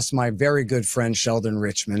I trust my very good friend Sheldon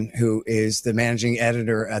Richman, who is the managing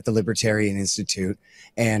editor at the Libertarian Institute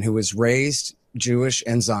and who was raised Jewish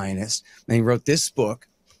and Zionist. And he wrote this book.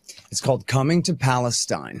 It's called Coming to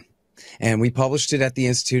Palestine. And we published it at the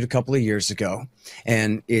Institute a couple of years ago.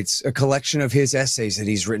 And it's a collection of his essays that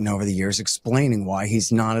he's written over the years explaining why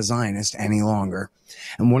he's not a Zionist any longer.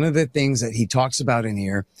 And one of the things that he talks about in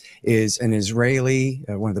here is an Israeli,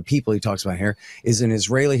 one of the people he talks about here is an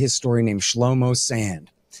Israeli historian named Shlomo Sand.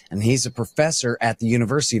 And he's a professor at the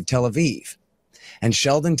University of Tel Aviv. And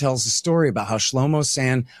Sheldon tells a story about how Shlomo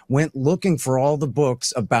Sand went looking for all the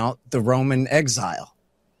books about the Roman exile.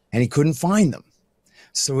 And he couldn't find them.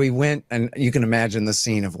 So he went, and you can imagine the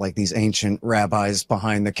scene of like these ancient rabbis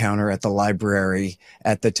behind the counter at the library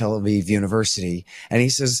at the Tel Aviv University. And he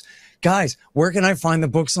says, guys, where can I find the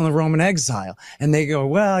books on the Roman exile? And they go,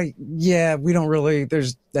 well, yeah, we don't really,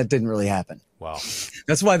 that didn't really happen. Wow.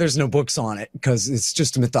 That's why there's no books on it, because it's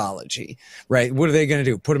just a mythology, right? What are they going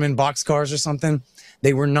to do? Put them in boxcars or something?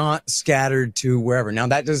 They were not scattered to wherever. Now,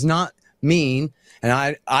 that does not mean,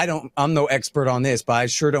 and I'm no expert on this, but I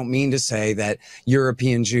sure don't mean to say that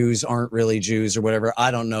European Jews aren't really Jews or whatever.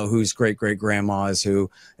 I don't know whose great-great-grandma is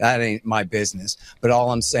who. That ain't my business. But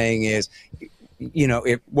all I'm saying is, you know,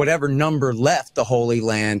 if whatever number left the Holy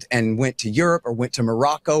Land and went to Europe or went to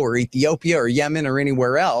Morocco or Ethiopia or Yemen or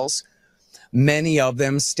anywhere else, many of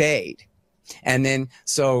them stayed. And then,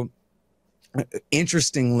 so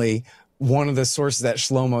interestingly, one of the sources that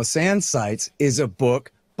Shlomo Sand cites is a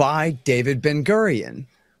book by David Ben-Gurion,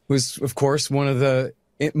 who's, of course, one of the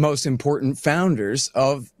most important founders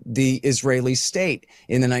of the Israeli state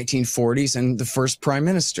in the 1940s and the first prime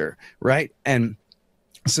minister, right? And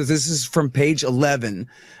so this is from page 11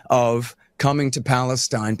 of Coming to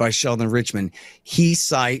Palestine by Sheldon Richman. He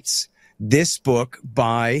cites this book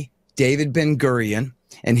by David Ben-Gurion,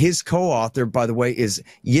 and his co-author, by the way, is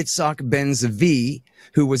Yitzhak Ben-Zvi,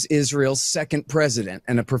 who was Israel's second president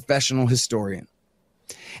and a professional historian.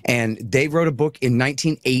 And they wrote a book in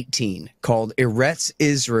 1918 called Eretz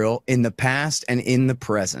Israel in the Past and in the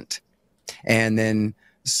Present. And then,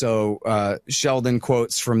 so Sheldon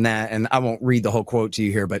quotes from that, and I won't read the whole quote to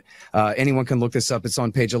you here, but anyone can look this up. It's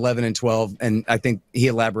on page 11 and 12, and I think he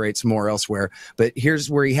elaborates more elsewhere. But here's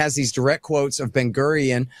where he has these direct quotes of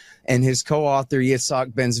Ben-Gurion and his co-author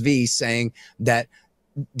Yitzhak Ben-Zvi saying that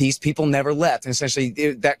these people never left. And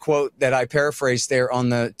essentially that quote that I paraphrased there on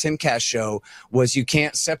the Timcast show was, you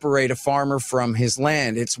can't separate a farmer from his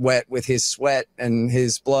land. It's wet with his sweat and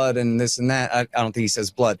his blood and this and that. I don't think he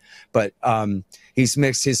says blood, but he's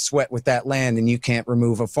mixed his sweat with that land, and you can't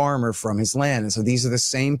remove a farmer from his land. And so these are the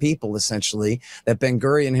same people, essentially, that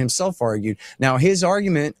Ben-Gurion himself argued. Now, his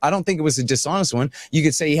argument, I don't think it was a dishonest one. You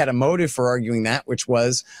could say he had a motive for arguing that, which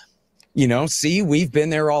was, you know, see, we've been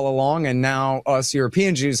there all along, and now us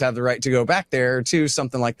European Jews have the right to go back there too,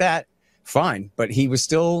 something like that. Fine. But he was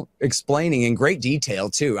still explaining in great detail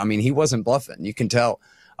too. I mean, he wasn't bluffing. You can tell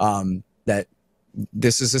that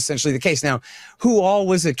this is essentially the case. Now, who all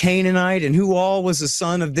was a Canaanite and who all was a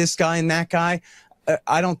son of this guy and that guy?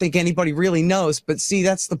 I don't think anybody really knows. But see,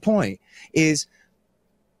 that's the point is,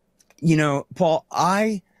 you know, Paul,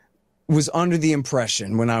 I was under the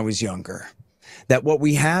impression when I was younger that what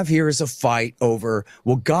we have here is a fight over,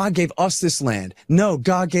 well, God gave us this land. No,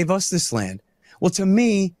 God gave us this land. Well, to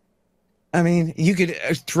me, I mean, you could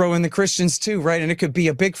throw in the Christians too, right? And it could be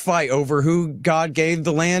a big fight over who God gave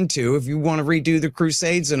the land to if you want to redo the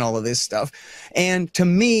Crusades and all of this stuff. And to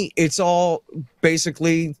me, it's all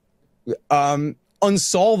basically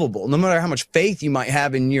unsolvable, no matter how much faith you might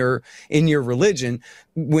have in your religion.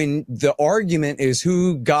 When the argument is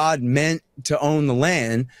who God meant to own the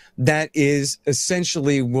land, that is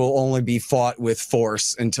essentially will only be fought with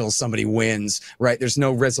force until somebody wins, right? There's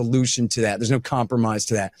no resolution to that. There's no compromise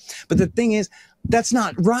to that. But the thing is, that's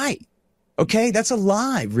not right. Okay, that's a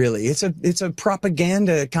lie, really. It's a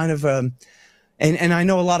propaganda kind of and I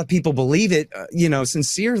know a lot of people believe it, you know,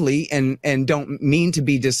 sincerely and don't mean to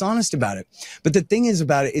be dishonest about it. But the thing is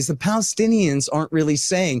about it is the Palestinians aren't really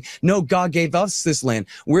saying, no, God gave us this land.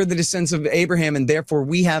 We're the descendants of Abraham, and therefore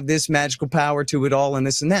we have this magical power to it all and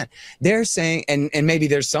this and that. They're saying, and maybe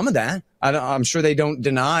there's some of that, I'm sure they don't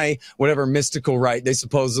deny whatever mystical right they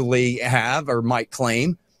supposedly have or might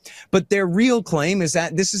claim. But their real claim is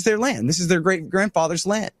that this is their land. This is their great-grandfather's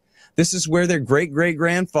land. This is where their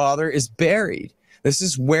great-great-grandfather is buried. This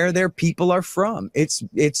is where their people are from.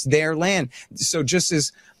 It's their land. So just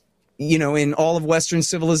as, you know, in all of Western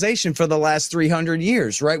civilization for the last 300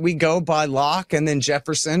 years, right? We go by Locke and then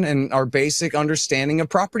Jefferson and our basic understanding of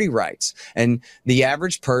property rights. And the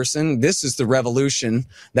average person, this is the revolution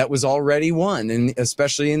that was already won, and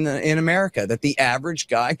especially in America, that the average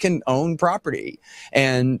guy can own property.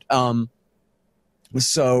 And I'm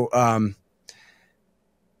sorry,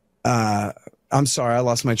 I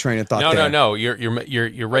lost my train of thought. No.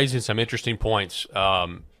 You're raising some interesting points.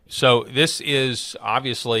 So this is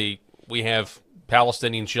obviously, we have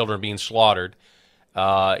Palestinian children being slaughtered.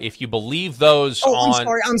 If you believe those,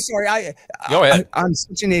 I'm sorry. Go ahead. I'm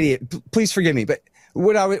such an idiot. Please forgive me. But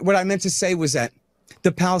what I meant to say was that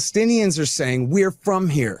the Palestinians are saying we're from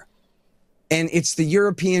here. And it's the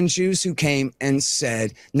European Jews who came and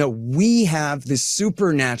said, no, we have this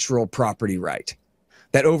supernatural property right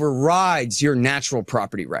that overrides your natural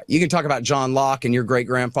property right. You can talk about John Locke and your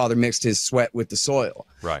great-grandfather mixed his sweat with the soil.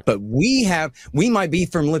 Right. But we might be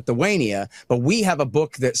from Lithuania, but we have a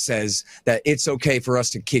book that says that it's okay for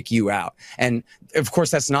us to kick you out. And of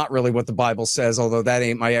course, that's not really what the Bible says, although that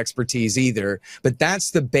ain't my expertise either. But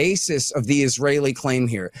that's the basis of the Israeli claim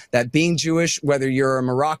here, that being Jewish, whether you're a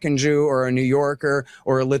Moroccan Jew or a New Yorker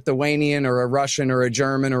or a Lithuanian or a Russian or a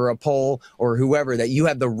German or a Pole or whoever, that you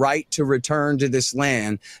have the right to return to this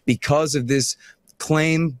land because of this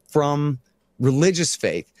claim from religious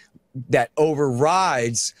faith that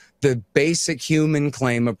overrides the basic human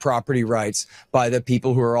claim of property rights by the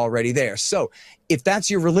people who are already there. So if that's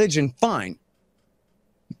your religion, fine.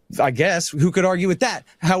 I guess who could argue with that?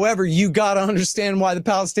 However, you got to understand why the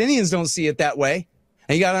Palestinians don't see it that way.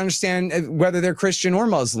 And you got to understand whether they're Christian or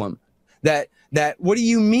Muslim. That what do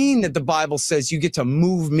you mean that the Bible says you get to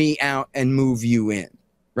move me out and move you in,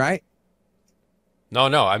 right?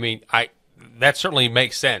 No. I mean, that certainly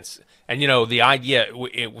makes sense. And, you know, the idea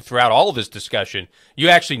throughout all of this discussion, you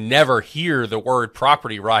actually never hear the word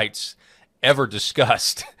property rights ever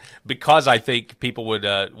discussed because I think people would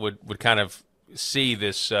kind of see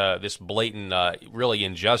this blatant, really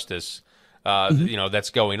injustice, you know, that's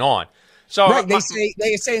going on. So right,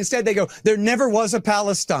 they say instead they go, there never was a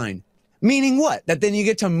Palestine. Meaning what? That then you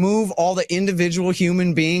get to move all the individual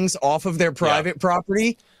human beings off of their private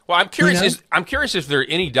property? Well, I'm curious. I'm curious if there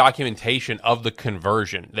any documentation of the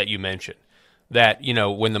conversion that you mentioned. That, you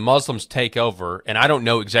know, when the Muslims take over, and I don't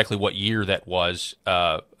know exactly what year that was,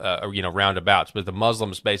 you know, roundabouts, but the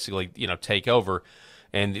Muslims basically, you know, take over,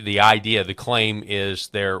 and the idea, the claim is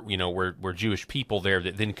there, you know, we're Jewish people there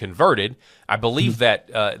that then converted. I believe that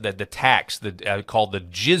that the tax, called the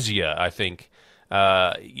jizya, I think,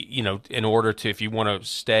 you know, in order to, if you want to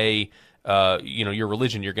stay. You know, your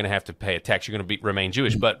religion, you're going to have to pay a tax. You're going to remain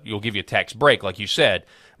Jewish, but you'll give you a tax break, like you said.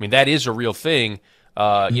 I mean, that is a real thing,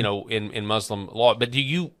 you know, in Muslim law. But do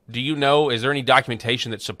you know? Is there any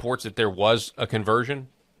documentation that supports that there was a conversion?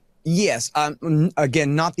 Yes.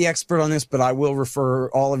 Again, not the expert on this, but I will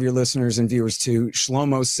refer all of your listeners and viewers to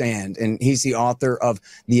Shlomo Sand, and he's the author of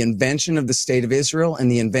The Invention of the State of Israel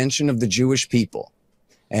and the Invention of the Jewish People.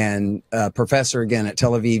 And professor, again, at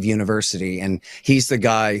Tel Aviv University. And he's the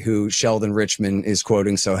guy who Sheldon Richman is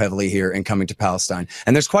quoting so heavily here in Coming to Palestine.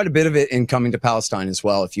 And there's quite a bit of it in Coming to Palestine as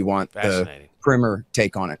well, if you want the primer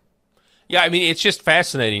take on it. Yeah, I mean, it's just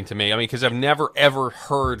fascinating to me. I mean, because I've never, ever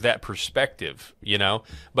heard that perspective, you know.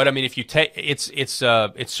 But, I mean, if you take it's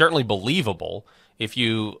certainly believable if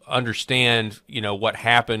you understand, you know, what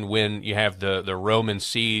happened when you have the Roman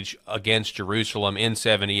siege against Jerusalem in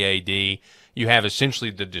 70 A.D., you have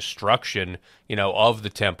essentially the destruction, you know, of the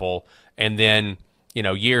temple, and then, you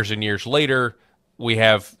know, years and years later, we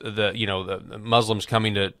have the Muslims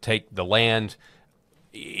coming to take the land.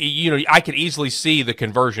 You know, I could easily see the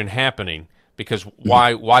conversion happening because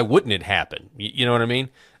why wouldn't it happen? You know what I mean?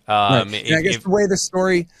 Right. And I guess the way the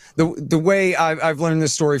story, the way I've learned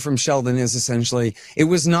this story from Sheldon is essentially it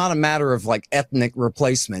was not a matter of like ethnic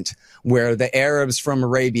replacement where the Arabs from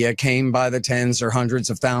Arabia came by the tens or hundreds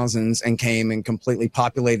of thousands and came and completely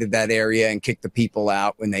populated that area and kicked the people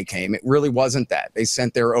out when they came. It really wasn't that. They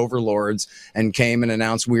sent their overlords and came and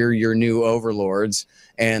announced, we're your new overlords,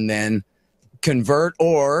 and then convert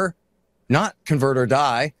or not convert or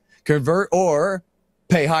die, convert or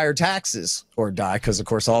pay higher taxes or die, because of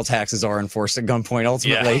course all taxes are enforced at gunpoint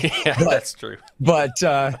ultimately. Yeah, that's true. But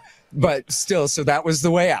still, so that was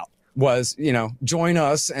the way out. was, join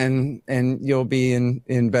us and you'll be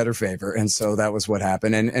in better favor. And so that was what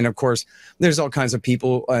happened. And of course, there's all kinds of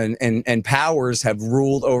people and powers have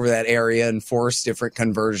ruled over that area and forced different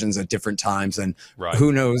conversions at different times. And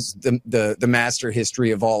who knows the master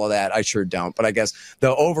history of all of that? I sure don't. But I guess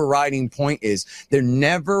the overriding point is there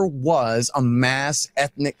never was a mass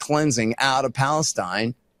ethnic cleansing out of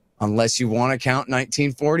Palestine unless you want to count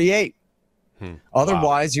 1948.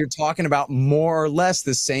 Otherwise, you're talking about more or less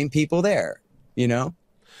the same people there,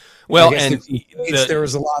 Well, and there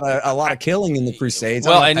was a lot of killing in the Crusades.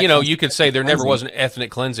 Well, and you could say there never was an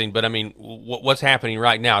ethnic cleansing, but I mean, what's happening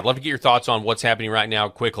right now? I'd love to get your thoughts on what's happening right now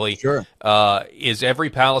quickly. Sure. Is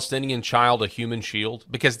every Palestinian child a human shield?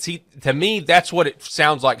 Because to me, that's what it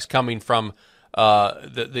sounds like is coming from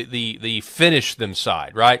the finish them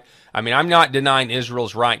side, right? I mean, I'm not denying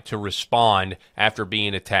Israel's right to respond after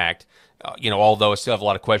being attacked. Although I still have a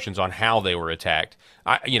lot of questions on how they were attacked.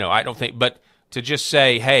 I don't think, but to just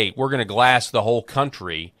say, hey, we're going to glass the whole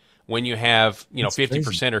country when you have,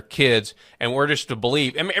 50% are kids, and we're just to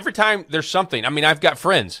believe. I mean, every time there's something, I mean, I've got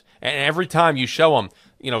friends, and every time you show them,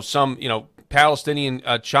 some, Palestinian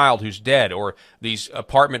child who's dead, or these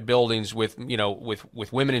apartment buildings with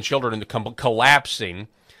women and children and collapsing,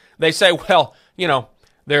 they say, well,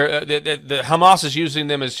 the Hamas is using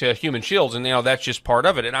them as human shields, and that's just part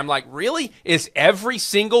of it. And I'm like, really? Is every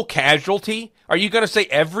single casualty? Are you going to say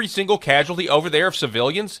every single casualty over there of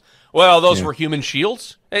civilians? Well, those were human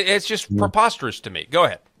shields. It's just preposterous to me. Go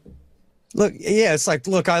ahead. Look, it's like,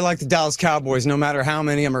 I like the Dallas Cowboys, no matter how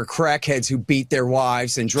many of them are crackheads who beat their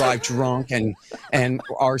wives and drive drunk and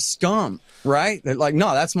are scum, right? They're like,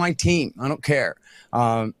 no, that's my team. I don't care.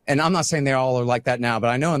 And I'm not saying they all are like that now, but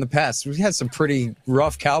I know in the past we had some pretty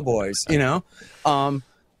rough Cowboys,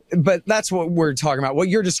 but that's what we're talking about. What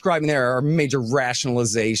you're describing there are major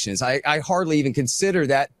rationalizations. I hardly even consider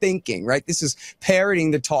that thinking, right? This is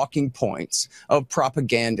parroting the talking points of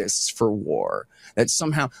propagandists for war. That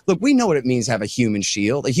somehow, look, we know what it means to have a human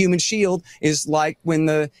shield. A human shield is like when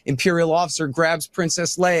the Imperial officer grabs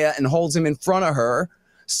Princess Leia and holds him in front of her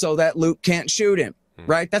so that Luke can't shoot him.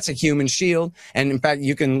 Right? That's a human shield. And in fact,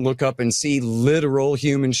 you can look up and see literal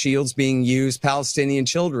human shields being used, Palestinian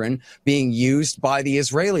children being used by the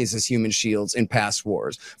Israelis as human shields in past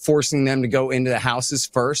wars, forcing them to go into the houses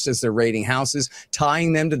first as they're raiding houses,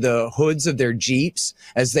 tying them to the hoods of their Jeeps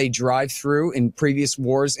as they drive through in previous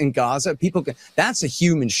wars in Gaza. That's a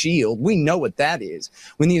human shield. We know what that is.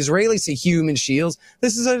 When the Israelis say human shields,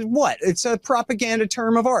 this is it's a propaganda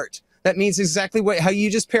term of art. That means exactly how you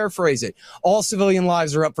just paraphrase it. All civilian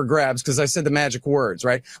lives are up for grabs because I said the magic words,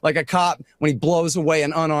 right? Like a cop, when he blows away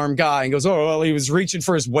an unarmed guy and goes, oh, well, he was reaching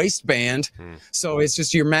for his waistband. So it's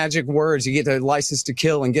just your magic words. You get the license to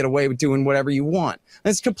kill and get away with doing whatever you want.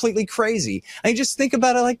 That's completely crazy. And just think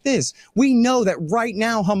about it like this. We know that right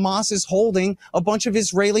now Hamas is holding a bunch of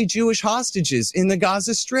Israeli Jewish hostages in the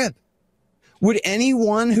Gaza Strip. Would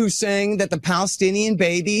anyone who's saying that the Palestinian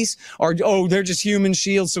babies are, they're just human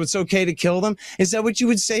shields, so it's okay to kill them? Is that what you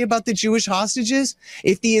would say about the Jewish hostages?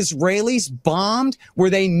 If the Israelis bombed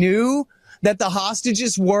where they knew that the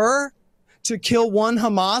hostages were to kill one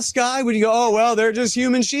Hamas guy, would you go, they're just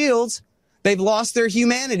human shields? They've lost their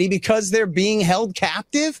humanity because they're being held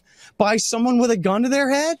captive by someone with a gun to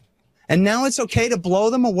their head? And now it's okay to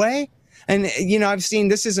blow them away? And, I've seen,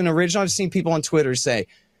 this isn't original, I've seen people on Twitter say,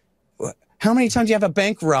 how many times do you have a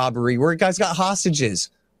bank robbery where a guy's got hostages?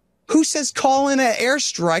 Who says call in an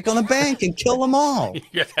airstrike on the bank and kill them all?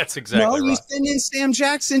 Yeah, that's exactly right. You send in Sam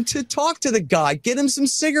Jackson to talk to the guy, get him some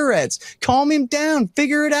cigarettes, calm him down,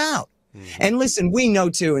 figure it out. And listen, we know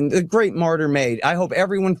too, and the great Martyr Made, I hope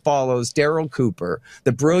everyone follows Daryl Cooper,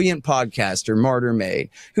 the brilliant podcaster Martyr Made,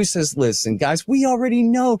 who says, listen, guys, we already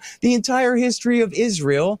know the entire history of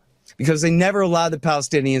Israel because they never allowed the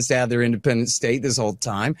Palestinians to have their independent state this whole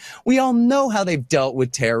time. We all know how they've dealt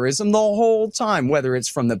with terrorism the whole time, whether it's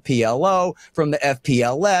from the PLO, from the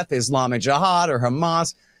FPLF, Islamic Jihad, or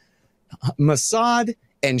Hamas, Mossad,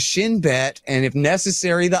 and Shin Bet, and if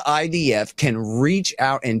necessary, the IDF can reach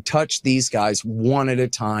out and touch these guys one at a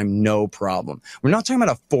time, no problem. We're not talking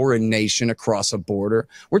about a foreign nation across a border.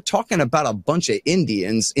 We're talking about a bunch of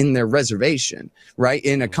Indians in their reservation, right,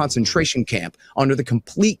 in a concentration camp under the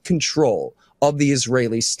complete control of the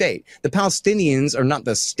Israeli state. The Palestinians are not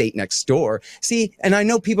the state next door. See, and I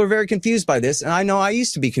know people are very confused by this, and I know I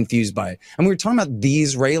used to be confused by it. And we were talking about the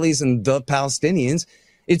Israelis and the Palestinians.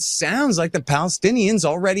 It sounds like the Palestinians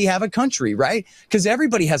already have a country, right? Because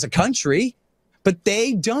everybody has a country, but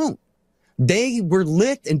they don't. They were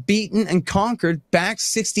licked and beaten and conquered back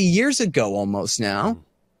 60 years ago almost now.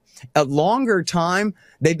 A longer time,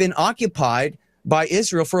 they've been occupied by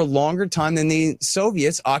Israel for a longer time than the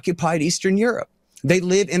Soviets occupied Eastern Europe. They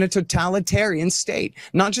live in a totalitarian state,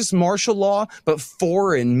 not just martial law, but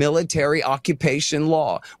foreign military occupation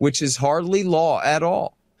law, which is hardly law at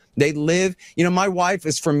all. They live, my wife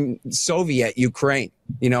is from Soviet Ukraine.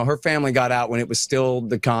 Her family got out when it was still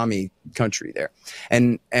the commie country there.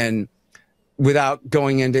 And without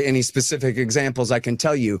going into any specific examples, I can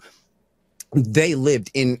tell you they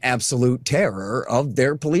lived in absolute terror of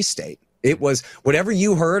their police state. It was whatever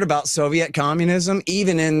you heard about Soviet communism,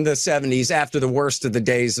 even in the 70s, after the worst of the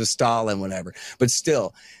days of Stalin, whatever. But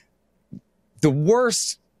still, the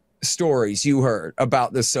worst stories you heard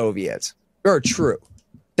about the Soviets are true.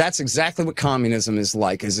 That's exactly what communism is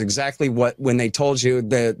like, is exactly what, when they told you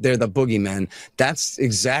they're the boogeymen, that's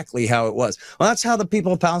exactly how it was. Well, that's how the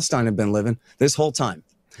people of Palestine have been living this whole time.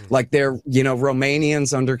 Like they're,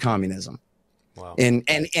 Romanians under communism. Wow. And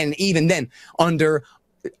even then, under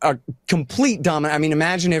a complete dominant. I mean,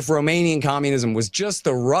 imagine if Romanian communism was just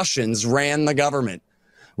the Russians ran the government,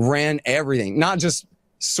 ran everything, not just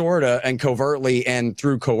sorta and covertly and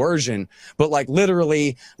through coercion, but like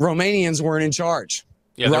literally Romanians weren't in charge.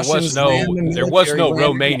 Yeah, there was no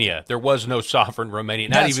Romania. There was no sovereign Romania.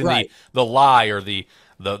 Not That's even right. the lie or the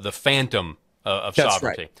phantom of That's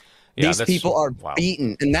sovereignty. Right. Yeah, These people are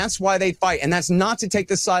beaten, and that's why they fight. And that's not to take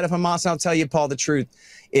the side of Hamas. I'll tell you, Paul, the truth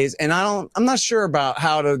is, and I'm not sure about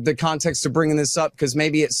the context of bringing this up, because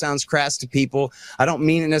maybe it sounds crass to people. I don't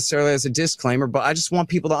mean it necessarily as a disclaimer, but I just want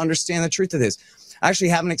people to understand the truth of this. I actually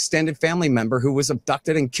have an extended family member who was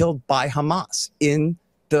abducted and killed by Hamas in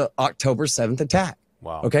the October 7th attack.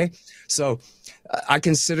 Wow. Okay. So I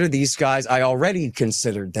consider these guys, I already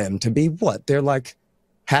considered them to be what? They're like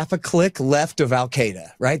half a click left of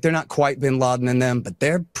Al-Qaeda, right? They're not quite bin Laden in them, but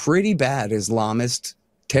they're pretty bad Islamist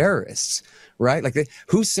terrorists, right? Like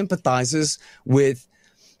who sympathizes with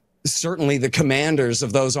certainly the commanders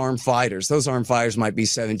of those armed fighters? Those armed fighters might be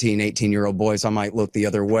 17, 18-year-old boys. I might look the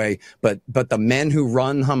other way, but the men who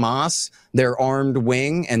run Hamas, their armed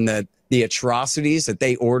wing, and the atrocities that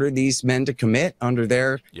they order these men to commit under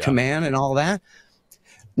their command and all that.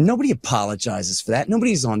 Nobody apologizes for that.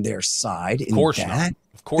 Nobody's on their side in that.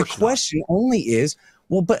 Of course the question only is,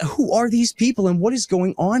 well, but who are these people and what is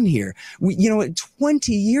going on here?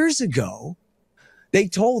 20 years ago, they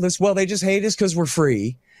told us, well, they just hate us because we're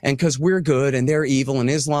free and because we're good and they're evil and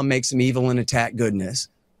Islam makes them evil and attack goodness.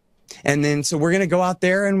 And then, so we're going to go out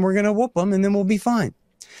there and we're going to whoop them and then we'll be fine.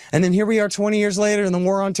 And then here we are 20 years later and the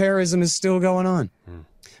war on terrorism is still going on.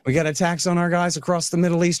 We got attacks on our guys across the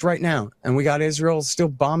Middle East right now. And we got Israel still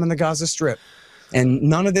bombing the Gaza Strip. And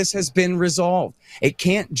none of this has been resolved. It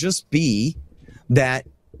can't just be that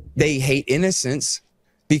they hate innocence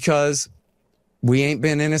because we ain't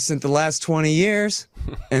been innocent the last 20 years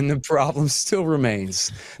and the problem still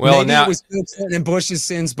remains. Well, maybe now, it was Bill Clinton and Bush's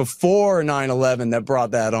sins before 9/11 that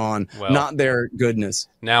brought that on, not their goodness.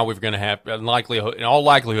 Now we're going to have, in all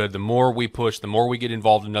likelihood, the more we push, the more we get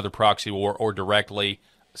involved in another proxy war or directly,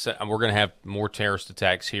 we're going to have more terrorist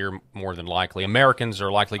attacks here, more than likely. Americans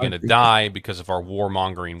are likely going to die because of our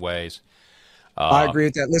warmongering ways. I agree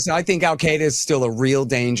with that. Listen, I think Al-Qaeda is still a real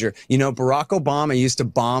danger. Barack Obama used to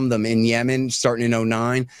bomb them in Yemen starting in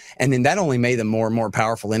 2009, and then that only made them more and more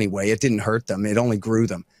powerful anyway. It didn't hurt them. It only grew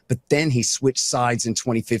them. But then he switched sides in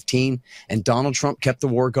 2015, and Donald Trump kept the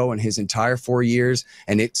war going his entire 4 years,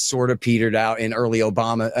 and it sort of petered out in early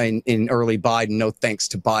Obama, in early Biden, no thanks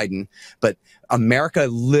to Biden. But America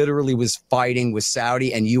literally was fighting with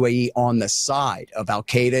Saudi and UAE on the side of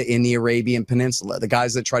Al-Qaeda in the Arabian Peninsula. The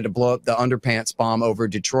guys that tried to blow up the underpants bomb over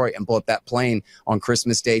Detroit and blow up that plane on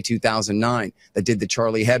Christmas Day 2009, that did the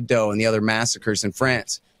Charlie Hebdo and the other massacres in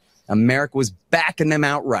France. America was backing them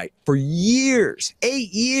outright for years, 8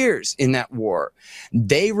 years in that war.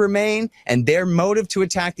 They remain, and their motive to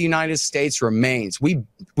attack the United States remains. We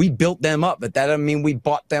built them up, but that doesn't mean we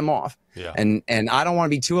bought them off. Yeah. And I don't want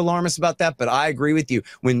to be too alarmist about that, but I agree with you.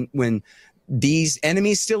 When these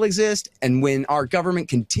enemies still exist, and when our government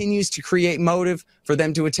continues to create motive for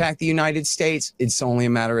them to attack the United States, it's only a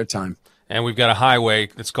matter of time. And we've got a highway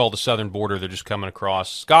that's called the Southern Border. They're just coming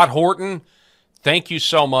across. Scott Horton, thank you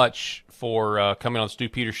so much for coming on the Stu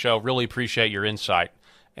Peters Show. Really appreciate your insight.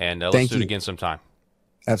 And let's do it again sometime.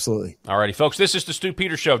 Absolutely. All righty, folks. This is the Stu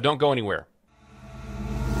Peters Show. Don't go anywhere.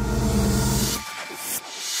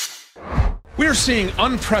 We're seeing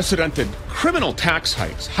unprecedented criminal tax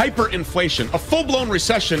hikes, hyperinflation, a full-blown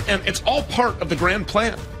recession, and it's all part of the grand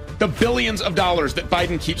plan. The billions of dollars that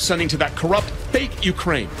Biden keeps sending to that corrupt, fake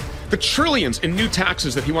Ukraine. The trillions in new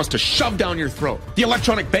taxes that he wants to shove down your throat. The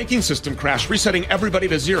electronic banking system crash, resetting everybody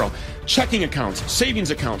to zero. Checking accounts,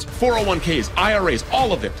 savings accounts, 401ks, IRAs,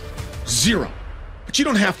 all of it, zero. But you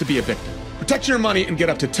don't have to be a victim. Protect your money and get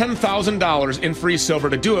up to $10,000 in free silver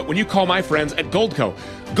to do it when you call my friends at Goldco.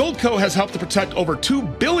 Goldco has helped to protect over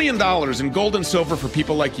 $2 billion in gold and silver for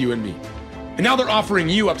people like you and me. And now they're offering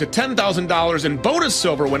you up to $10,000 in bonus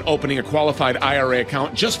silver when opening a qualified IRA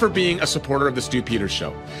account just for being a supporter of the Stu Peters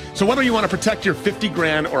Show. So whether you want to protect your 50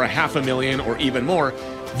 grand or a $500,000 or even more,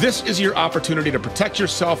 this is your opportunity to protect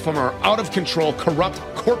yourself from our out-of-control, corrupt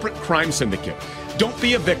corporate crime syndicate. Don't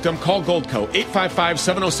be a victim. Call Goldco,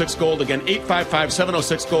 855-706-GOLD. Again,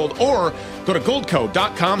 855-706-GOLD, or go to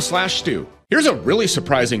goldco.com/Stu. Here's a really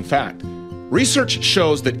surprising fact. Research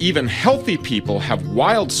shows that even healthy people have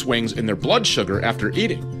wild swings in their blood sugar after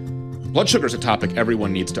eating. Blood sugar is a topic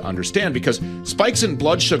everyone needs to understand because spikes in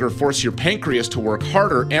blood sugar force your pancreas to work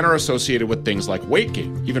harder and are associated with things like weight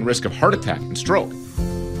gain, even risk of heart attack and stroke.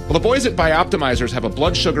 Well, the boys at Bioptimizers have a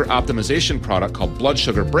blood sugar optimization product called Blood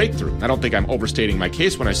Sugar Breakthrough. I don't think I'm overstating my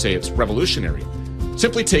case when I say it's revolutionary.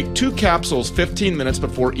 Simply take 2 capsules 15 minutes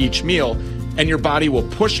before each meal, and your body will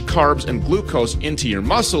push carbs and glucose into your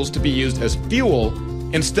muscles to be used as fuel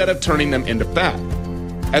instead of turning them into fat.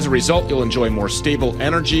 As a result, you'll enjoy more stable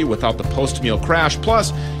energy without the post-meal crash.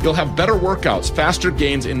 Plus, you'll have better workouts, faster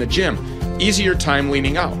gains in the gym, easier time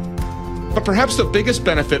leaning out. But perhaps the biggest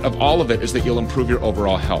benefit of all of it is that you'll improve your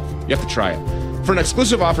overall health. You have to try it. For an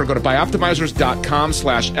exclusive offer, go to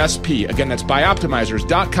bioptimizers.com/SP. Again, that's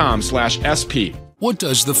bioptimizers.com/SP. What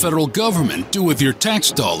does the federal government do with your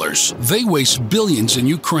tax dollars? They waste billions in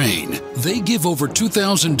Ukraine. They give over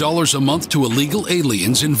 $2,000 a month to illegal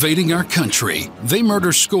aliens invading our country. They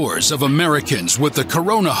murder scores of Americans with the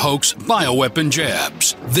corona hoax bioweapon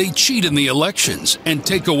jabs. They cheat in the elections and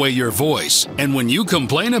take away your voice. And when you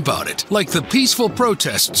complain about it, like the peaceful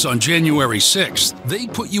protests on January 6th, they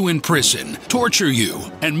put you in prison, torture you,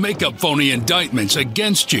 and make up phony indictments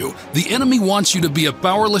against you. The enemy wants you to be a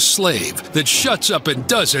powerless slave that shuts up and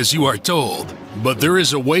does as you are told. But there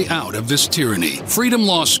is a way out of this tyranny. Freedom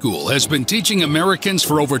Law School has been teaching Americans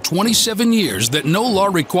for over 27 years that no law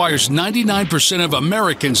requires 99% of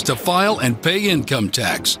Americans to file and pay income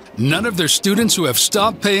tax. None of their students who have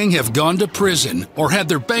stopped paying have gone to prison or had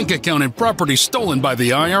their bank account and property stolen by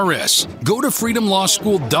the IRS. Go to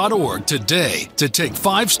freedomlawschool.org today to take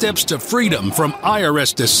 5 steps to freedom from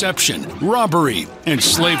IRS deception, robbery, and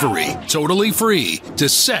slavery. Totally free to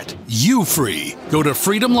set you free. Go to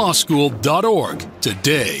freedomlawschool.org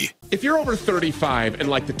today. If you're over 35 and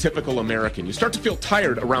like the typical American, you start to feel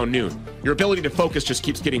tired around noon. Your ability to focus just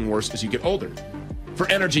keeps getting worse as you get older. For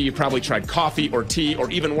energy, you've probably tried coffee or tea, or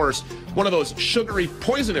even worse, one of those sugary,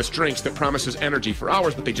 poisonous drinks that promises energy for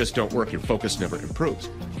hours, but they just don't work. Your focus never improves.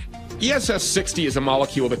 ESS-60 is a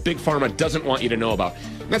molecule that Big Pharma doesn't want you to know about.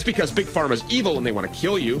 And that's because Big Pharma's evil and they want to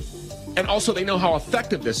kill you. And also they know how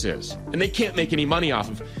effective this is. And they can't make any money off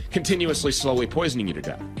of continuously slowly poisoning you to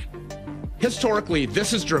death. Historically,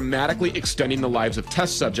 this is dramatically extending the lives of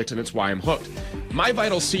test subjects, and it's why I'm hooked. My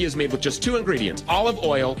Vital C is made with just 2 ingredients, olive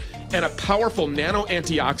oil and a powerful nano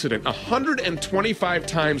antioxidant, 125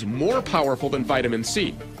 times more powerful than vitamin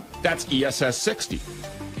C. That's ESS-60.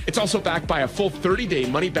 It's also backed by a full 30-day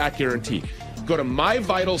money-back guarantee. Go to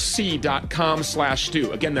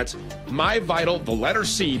myvitalc.com/Stu. Again, that's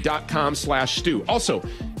myvital.c.com/Stu. Also,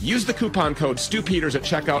 use the coupon code StuPeters at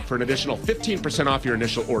checkout for an additional 15% off your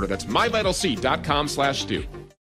initial order. That's myvitalc.com/Stu.